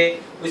क्या है,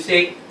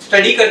 उसे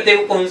स्टडी करते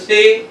हुए कौन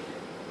से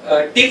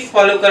टिप्स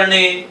फॉलो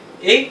करने,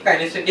 एक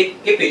काइनेस्थेटिक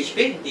के पेज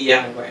पे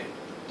दिया हुआ है।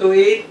 तो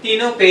ये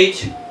तीनों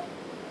पेज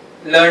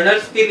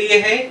लर्नर्स के लिए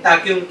है,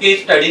 ताकि उनके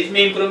स्टडीज में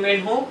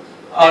इंप्रूवमेंट हो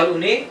और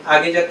उन्हें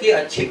आगे जाके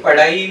अच्छी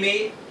पढ़ाई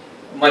में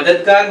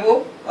मददगार हो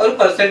और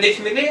परसेंटेज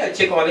मिले,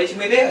 अच्छे कॉलेज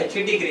मिले,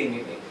 अच्छी डिग्री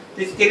मिले।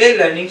 तो इसके लिए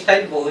लर्निंग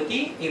स्टाइल बहुत ही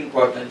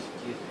इंपॉर्टेंट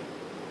चीज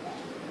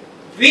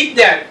है। विद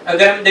दैट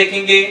अगर हम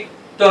देखेंगे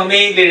तो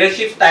हमें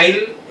लीडरशिप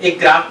स्टाइल एक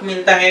ग्राफ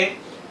मिलता है,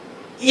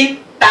 इन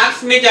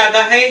टास्क में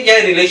ज्यादा है या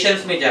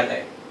रिलेशंस में ज्यादा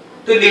है।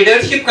 तो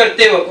लीडरशिप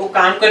करते वक्त, वो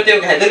काम करते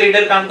वक्त, एज अ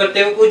लीडर काम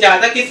करते वक्त वो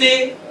ज्यादा किसे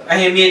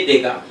अहमियत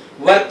देगा,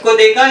 वर्क को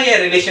देगा या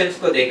रिलेशंस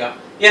को देगा,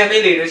 ये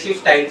हमें लीडरशिप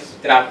स्टाइल्स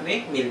ग्राफ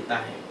में मिलता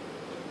है।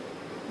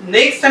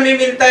 नेक्स्ट हमें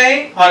मिलता है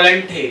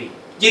हॉलैंड थ्योरी,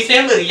 जिसे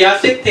हम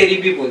रियासत थ्योरी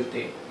भी बोलते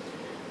हैं।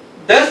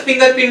 10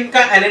 फिंगरप्रिंट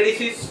का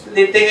एनालिसिस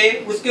लेते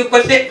हैं, उसके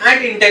ऊपर से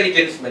 8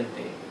 इंटेलिजेंस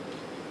बनते हैं।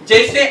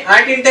 जैसे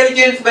 8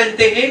 इंटेलिजेंस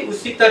बनते हैं,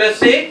 उसी तरह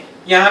से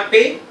यहाँ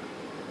पे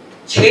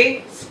 6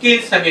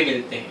 स्किल्स हमें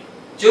मिलते हैं,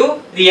 जो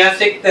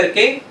रियासत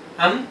करके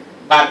हम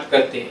बात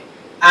करते हैं।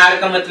 आर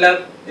का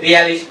मतलब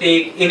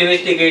realistic,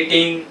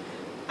 investigating,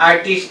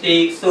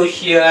 artistic,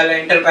 social,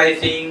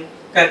 enterprising,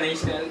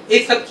 conventional, ये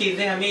सब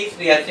चीजें हमें इस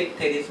रियासत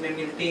थ्योरी में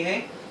मिलती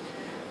है।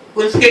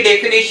 उसके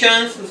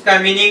डेफिनेशंस, उसका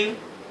मीनिंग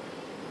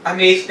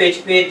हमें इस पेज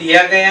पे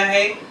दिया गया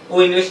है।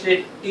 वो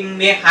इन्वेस्टिगेटिंग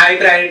में हाई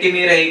प्रायोरिटी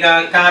में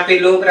रहेगा, कहाँ पे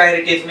लो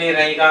प्रायोरिटीज में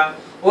रहेगा,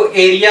 वो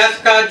एरियाज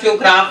का जो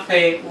ग्राफ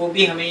है वो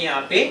भी हमें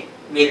यहाँ पे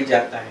मिल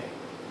जाता है।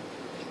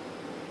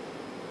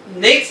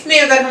 नेक्स्ट में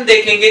अगर हम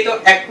देखेंगे तो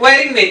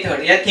एक्वायरिंग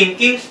मेथड या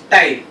थिंकिंग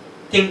स्टाइल,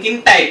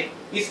 थिंकिंग टाइप,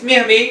 इसमें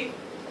हमें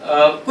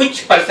कुछ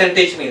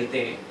परसेंटेज मिलते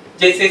हैं।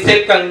 जैसे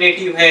सेल्फ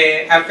कॉग्निटिव है,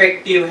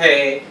 अफेक्टिव है,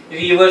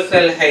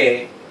 रिवर्सल है,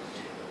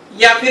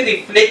 या फिर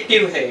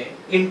रिफ्लेक्टिव है,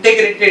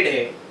 इंटीग्रेटेड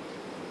है।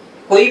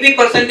 कोई भी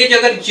परसेंटेज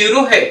अगर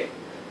 0 है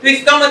तो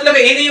इसका मतलब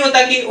ये नहीं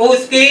होता कि वो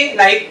उसके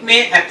लाइफ में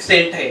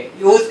एब्सेंट है,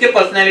 वो उसके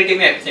पर्सनालिटी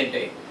में एब्सेंट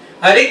है।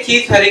 हर एक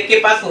चीज हर एक के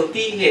पास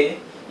होती है,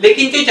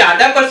 लेकिन जो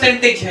ज्यादा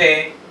परसेंटेज है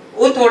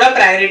वो थोड़ा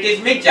प्रायोरिटीज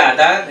में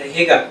ज्यादा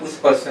रहेगा उस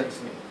पर्सन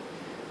में।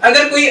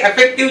 अगर कोई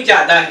अफेक्टिव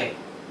ज्यादा है,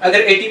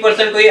 अगर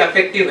 80% कोई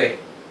अफेक्टिव है,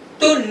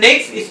 तो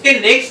नेक्स्ट इसके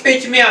नेक्स्ट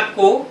पेज में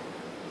आपको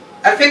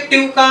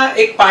अफेक्टिव का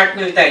एक पार्ट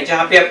मिलता है,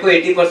 जहां पे आपको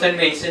 80%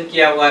 मेंशन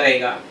किया हुआ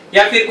रहेगा।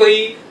 या फिर कोई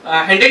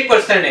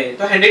 100% है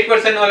तो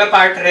 100% वाला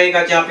पार्ट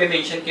रहेगा, जहां पे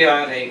मेंशन किया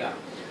हुआ रहेगा।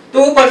 तो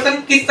वो पर्सन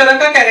किस तरह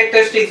का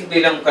कैरेक्टरिस्टिक्स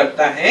बिलोंग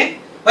करता है,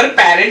 और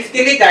पेरेंट्स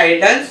के लिए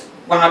गाइडेंस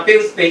वहां पे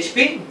उस पेज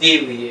पे दी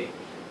हुई है।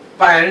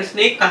 पेरेंट्स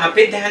ने कहाँ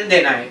पे ध्यान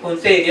देना है, कौन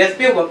से एरियाज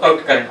पे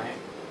वर्कआउट करना है।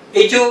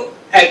 ये जो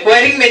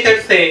एक्वायरिंग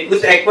मेथड्स है,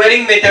 उस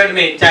एक्वायरिंग मेथड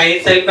में चाहे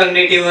सेल्फ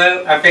कॉग्निटिव हो,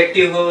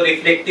 अफेक्टिव हो,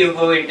 रिफ्लेक्टिव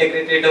हो,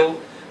 इंटीग्रेटेड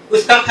हो,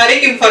 उसका हर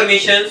एक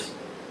इंफॉर्मेशन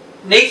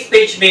नेक्स्ट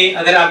पेज में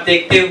अगर आप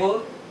देखते हो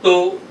तो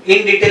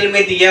इन डिटेल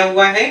में दिया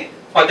हुआ है।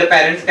 फॉर द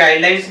पेरेंट्स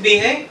गाइडलाइंस भी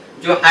है,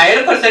 जो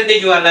हायर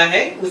परसेंटेज वाला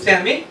है उसे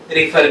हमें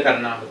रेफर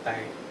करना होता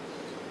है।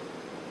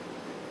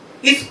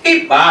 इसके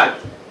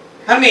बाद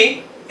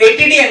हमें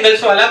 80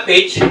 एंगल्स वाला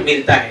पेज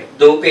मिलता है।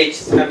 2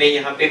 पेज हमें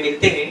यहाँ पे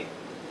मिलते हैं।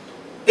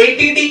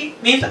 80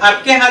 मींस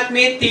आपके हाथ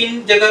में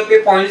 3 जगह पे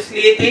पॉइंट्स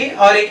लिए थे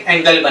और एक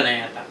एंगल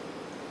बनाया था,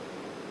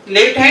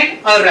 लेफ्ट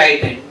हैंड और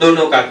राइट हैंड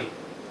दोनों का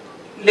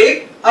भी।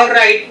 लेफ्ट और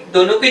राइट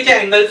दोनों के जो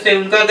एंगल्स है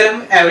उनका अगर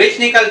हम एवरेज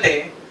निकालते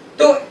हैं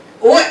तो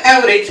वो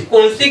एवरेज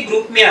कौन से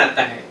ग्रुप में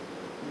आता है,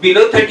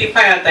 बिलो 35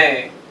 आता है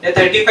या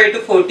 35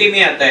 to 40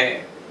 में आता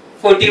है,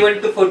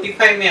 41 to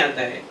 45 में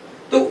आता है।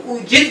 तो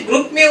जिस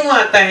ग्रुप में वो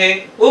आता है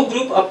वो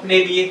ग्रुप अपने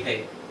लिए है।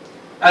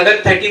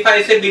 अगर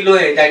 35 से बिलो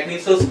है, दैट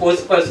मींस वो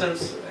sports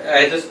persons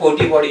as a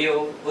sporty body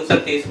हो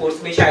सकती है,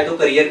 स्पोर्ट्स में शायद वो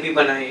करियर भी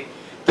बनाए।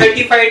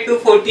 35 to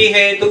 40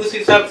 है तो उस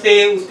हिसाब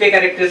से उसके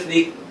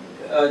कैरेक्टरिस्टिक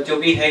जो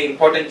भी है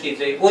इंपॉर्टेंट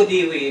चीजें वो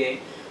दी हुई है।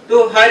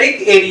 तो हर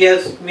एक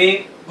एरियाज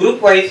में ग्रुप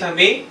वाइज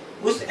हमें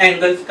उस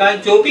एंगल्स का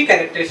जो भी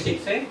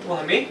कैरेक्टरिस्टिक्स है वो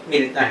हमें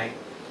मिलता है,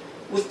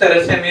 उस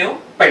तरह से हमें वो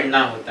पढ़ना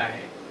होता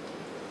है।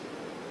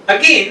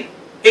 अगेन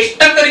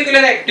एक्स्ट्रा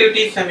करिकुलर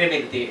एक्टिविटीज हमें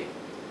मिलती है,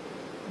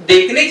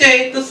 देखने जाए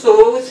तो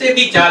 100 से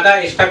भी ज्यादा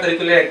एक्स्ट्रा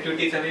करिकुलर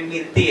एक्टिविटीज हमें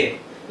मिलती है,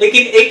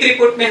 लेकिन एक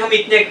रिपोर्ट में हम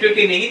इतनी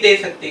एक्टिविटी नहीं दे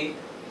सकते।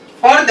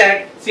 फॉर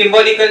दैट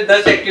सिंबॉलिकल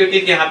 10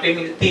 एक्टिविटीज यहाँ पे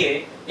मिलती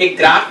है, एक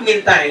ग्राफ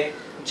मिलता है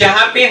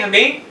जहाँ पे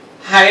हमें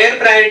हायर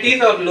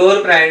प्रायोरिटीज और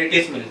लोअर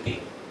प्रायोरिटीज मिलती है।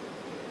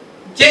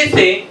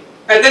 जैसे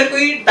अगर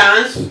कोई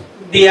डांस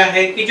दिया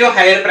है कि जो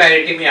हायर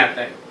प्रायोरिटी में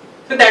आता है,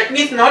 तो that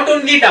means not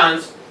only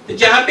dance, तो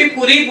जहाँ पे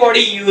पूरी बॉडी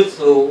यूज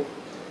हो,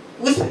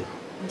 उस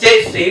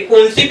जैसे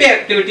कौन सी भी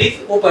एक्टिविटीज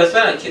वो पर्सन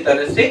अच्छी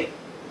तरह से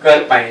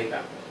कर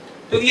पाएगा।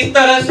 तो इस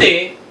तरह से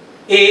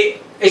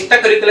एक्स्ट्रा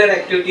करिकुलर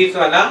एक्टिविटीज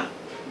वाला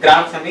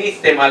ग्राफ हमें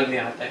इस्तेमाल में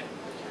आता है।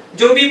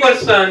 जो भी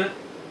पर्सन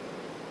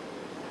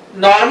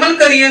नॉर्मल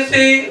करियर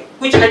से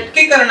कुछ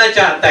हटके करना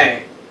चाहता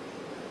है,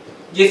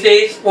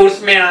 जिसे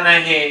स्पोर्ट्स में आना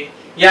है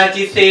या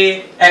जिसे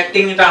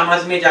एक्टिंग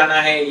ड्रामास में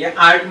जाना है या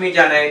आर्ट में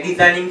जाना है,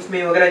 डिजाइनिंग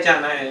में वगैरह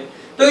जाना है,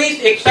 तो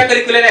इस एक्स्ट्रा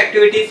करिकुलर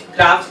एक्टिविटीज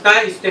ग्राफ्स का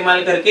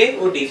इस्तेमाल करके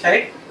वो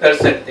डिसाइड कर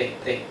सकते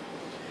हैं।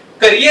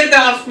 करियर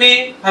ग्राफ्स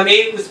में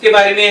हमें उसके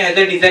बारे में एज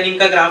ए डिजाइनिंग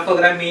का ग्राफ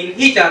वगैरह मिल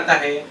ही जाता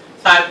है,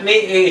 साथ में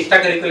ये एक्स्ट्रा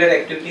करिकुलर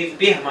एक्टिविटीज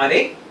भी हमारे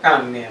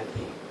काम में आती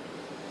है।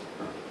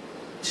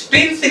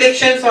 स्ट्रीम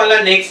सिलेक्शंस वाला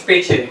नेक्स्ट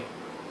पेज है,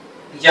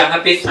 जहाँ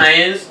पे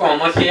साइंस,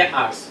 कॉमर्स या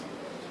आर्ट्स,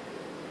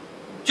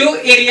 जो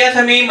एरियाज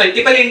हमें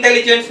मल्टीपल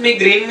इंटेलिजेंस में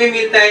ग्रीन में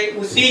मिलता है,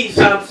 उसी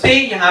हिसाब से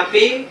यहाँ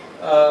पे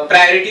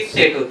प्रायोरिटी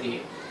सेट होती है।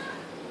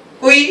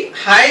 कोई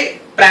हाई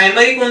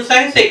प्राइमरी कौन सा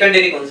है,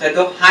 सेकेंडरी कौन सा है,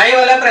 तो हाई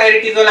वाला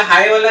प्रायोरिटीज वाला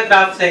हाई वाला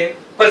ग्राफ है,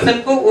 पर्सन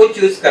को वो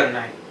चूज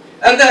करना है।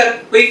 अगर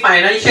कोई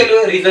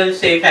फाइनेंशियल रीजन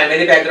से,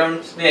 फैमिली बैकग्राउंड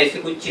में ऐसी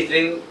कुछ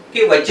चीजें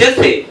की वजह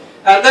से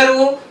अगर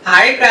वो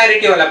हाई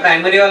प्रायोरिटी वाला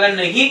प्राइमरी वाला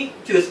नहीं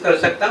चूज कर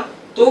सकता,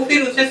 तो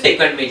फिर उसे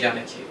सेकंड में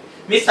जाना चाहिए।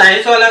 मींस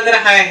साइंस वाला अगर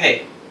हाई है,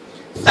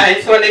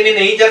 साइंस वाले में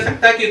नहीं जा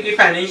सकता क्योंकि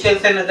financial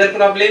and other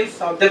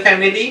problems of the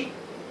family,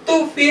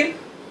 तो फिर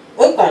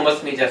वो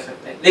कॉमर्स में जा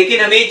सकता है।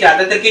 लेकिन हमें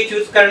ज्यादातर की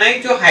चूज करना है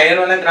जो हायर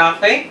वाला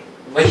ग्राफ है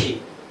वही।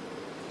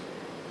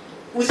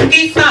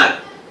 उसके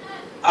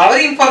साथ और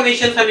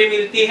इंफॉर्मेशन हमें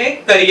मिलती है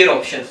करियर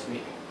ऑप्शंस में।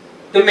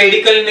 तो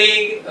मेडिकल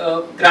में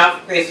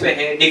ग्राफ कैसे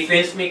है,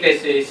 डिफेंस में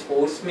कैसे है,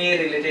 स्पोर्ट्स में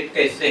रिलेटेड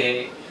कैसे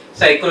है,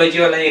 साइकोलॉजी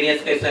वाला एरियाज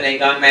कैसा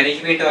रहेगा,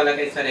 मैनेजमेंट वाला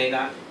कैसा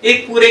रहेगा,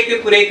 एक पूरे के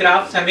पूरे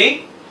ग्राफ्स हमें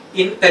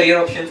इन करियर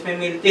ऑप्शंस में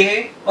मिलते हैं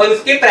और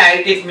उसके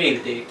प्रायोरिटीज में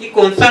मिलते हैं कि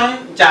कौन सा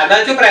हम ज्यादा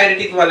जो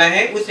प्रायोरिटीज वाला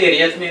है उस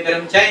एरियाज में अगर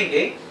हम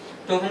जाएंगे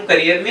तो हम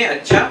करियर में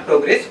अच्छा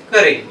प्रोग्रेस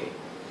करेंगे।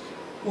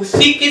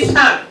 उसी के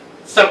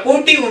साथ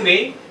सपोर्टिव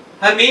में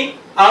हमें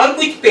और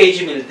कुछ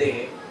पेज मिलते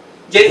हैं।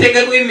 जैसे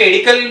अगर कोई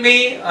मेडिकल में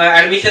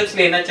एडमिशंस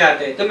लेना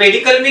चाहते हैं, तो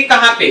मेडिकल में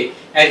कहाँ पे,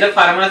 as a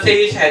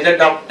pharmacist, as a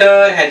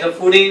doctor, as a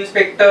food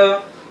inspector,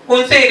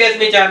 कौन से एरियाज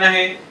में जाना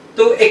है,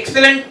 तो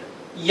एक्सीलेंट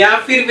या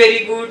फिर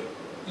वेरी गुड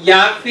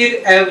या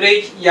फिर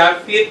एवरेज या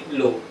फिर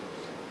लो।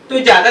 तो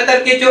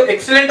ज्यादातर के जो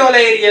एक्सीलेंट वाला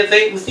एरियाज है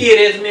उसी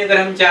एरियाज में अगर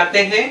हम जाते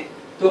हैं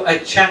तो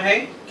अच्छा है,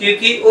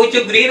 क्योंकि वो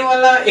जो ग्रीन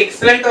वाला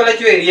एक्सीलेंट वाला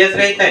जो एरियाज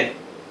रहता है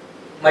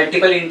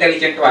मल्टीपल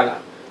इंटेलिजेंट वाला,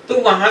 तो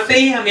वहां से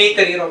ही हमें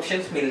करियर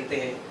ऑप्शंस मिलते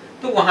हैं।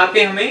 तो वहां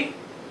पे हमें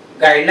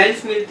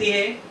गाइडलाइंस मिलती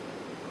है।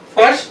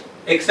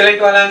 फर्स्ट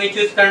एक्सीलेंट वाला हमें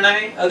चूज करना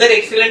है, अगर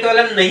एक्सीलेंट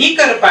वाला नहीं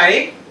कर पाए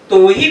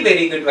तो ही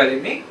वेरी गुड वाले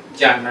में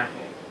जाना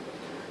है।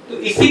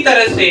 तो इसी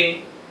तरह से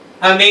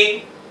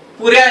हमें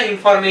पूरा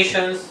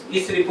इंफॉर्मेशंस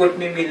इस रिपोर्ट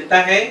में मिलता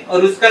है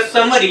और उसका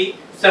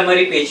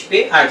समरी पेज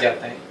पे आ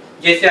जाता है।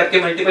 जैसे आपके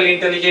मल्टीपल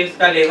इंटेलिजेंस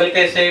का लेवल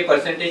कैसे है,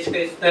 परसेंटेज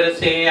किस तरह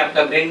से है,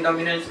 आपका ब्रेन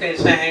डोमिनेंस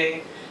कैसा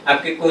है,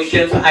 आपके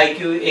क्वेश्चंस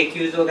आईक्यू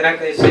एक्यूज वगैरह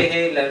कैसे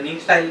है, लर्निंग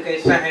स्टाइल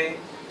कैसा है,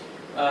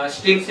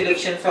 स्ट्रीम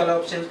सिलेक्शन वाला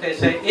ऑप्शन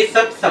कैसा है, ये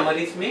सब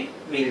समरीज में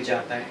मिल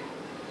जाता है।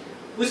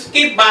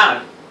 उसके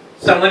बाद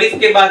समरीज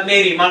के बाद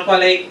में रिमार्क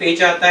वाला एक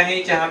पेज आता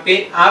है जहाँ पे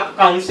आप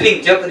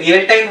काउंसलिंग, जब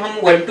रियल टाइम हम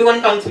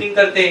 1-to-1 काउंसलिंग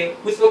करते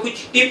हैं उसमें कुछ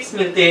टिप्स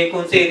मिलते हैं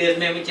कौन से एरियाज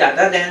में हमें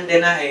ज्यादा ध्यान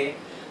देना है।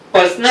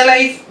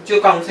 पर्सनलाइज जो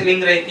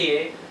काउंसलिंग रहती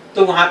है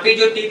तो वहाँ पे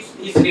जो टिप्स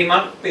इस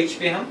रिमार्क पेज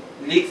पे हम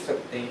लिख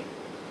सकते हैं।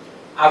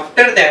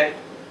 आफ्टर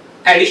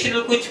दैट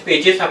एडिशनल कुछ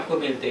पेजेस आपको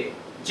मिलते हैं,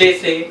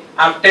 जैसे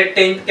आफ्टर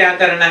 10th क्या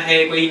करना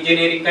है, कोई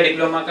इंजीनियरिंग का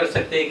डिप्लोमा कर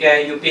सकते हैं क्या,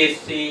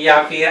 यूपीएससी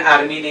या फिर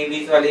आर्मी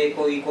नेवीज वाले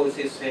कोई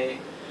कोर्सेज है।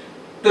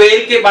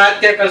 12 के बाद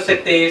क्या कर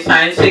सकते हैं,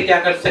 साइंस से क्या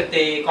कर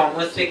सकते हैं,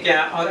 कॉमर्स से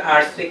क्या और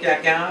आर्ट्स से क्या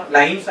क्या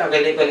लाइंस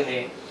अवेलेबल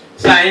है।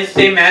 साइंस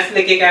से मैथ्स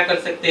लेके क्या कर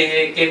सकते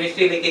हैं,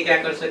 केमिस्ट्री लेके क्या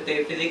कर सकते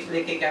हैं, फिजिक्स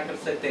लेके क्या कर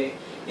सकते हैं।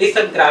 ये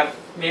सब ग्राफ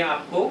में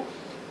आपको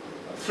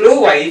फ्लो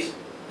वाइज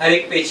हर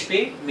एक पेज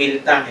पे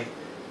मिलता है।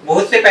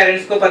 बहुत से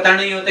पेरेंट्स को पता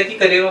नहीं होता कि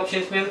करियर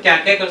ऑप्शंस में हम क्या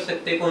क्या कर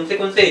सकते हैं,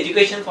 कौन से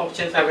एजुकेशन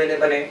ऑप्शंस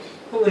अवेलेबल है,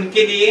 तो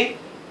उनके लिए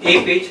ये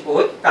पेज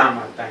बहुत काम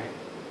आता है।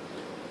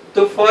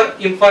 तो फॉर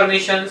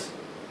इंफॉर्मेशंस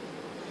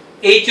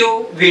ये जो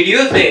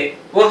वीडियोस है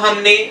वो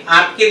हमने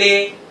आपके लिए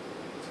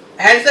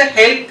एज अ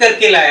हेल्प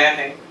करके लाया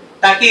है,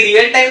 ताकि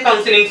रियल टाइम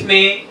काउंसलिंग्स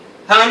में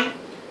हम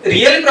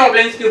रियल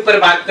प्रॉब्लम्स के ऊपर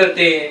बात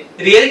करते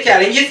हैं, रियल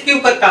चैलेंजेस के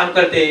ऊपर काम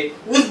करते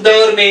हैं, उस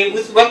दौर में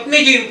उस वक्त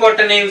में जो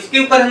इम्पोर्टेंट है उसके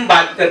ऊपर हम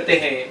बात करते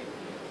हैं,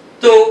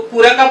 तो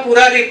पूरा का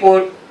पूरा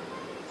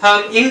रिपोर्ट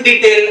हम इन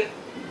डिटेल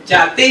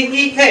जाते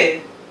ही है,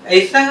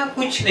 ऐसा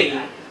कुछ नहीं।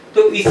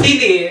 तो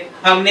इसीलिए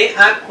हमने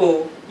आपको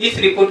इस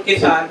रिपोर्ट के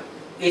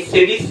साथ एक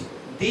सीरीज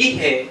दी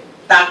है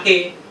ताकि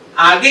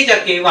आगे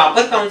जाके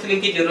वापस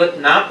काउंसलिंग की जरूरत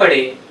ना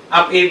पड़े।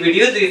 आप ये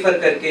वीडियोस रेफर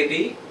करके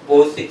भी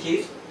बहुत सी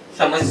चीज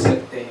समझ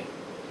सकते हैं।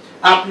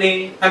 आपने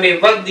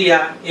हमें वक्त दिया,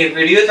 ये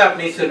वीडियोस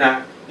आपने सुना,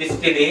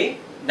 इसके लिए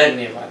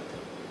धन्यवाद।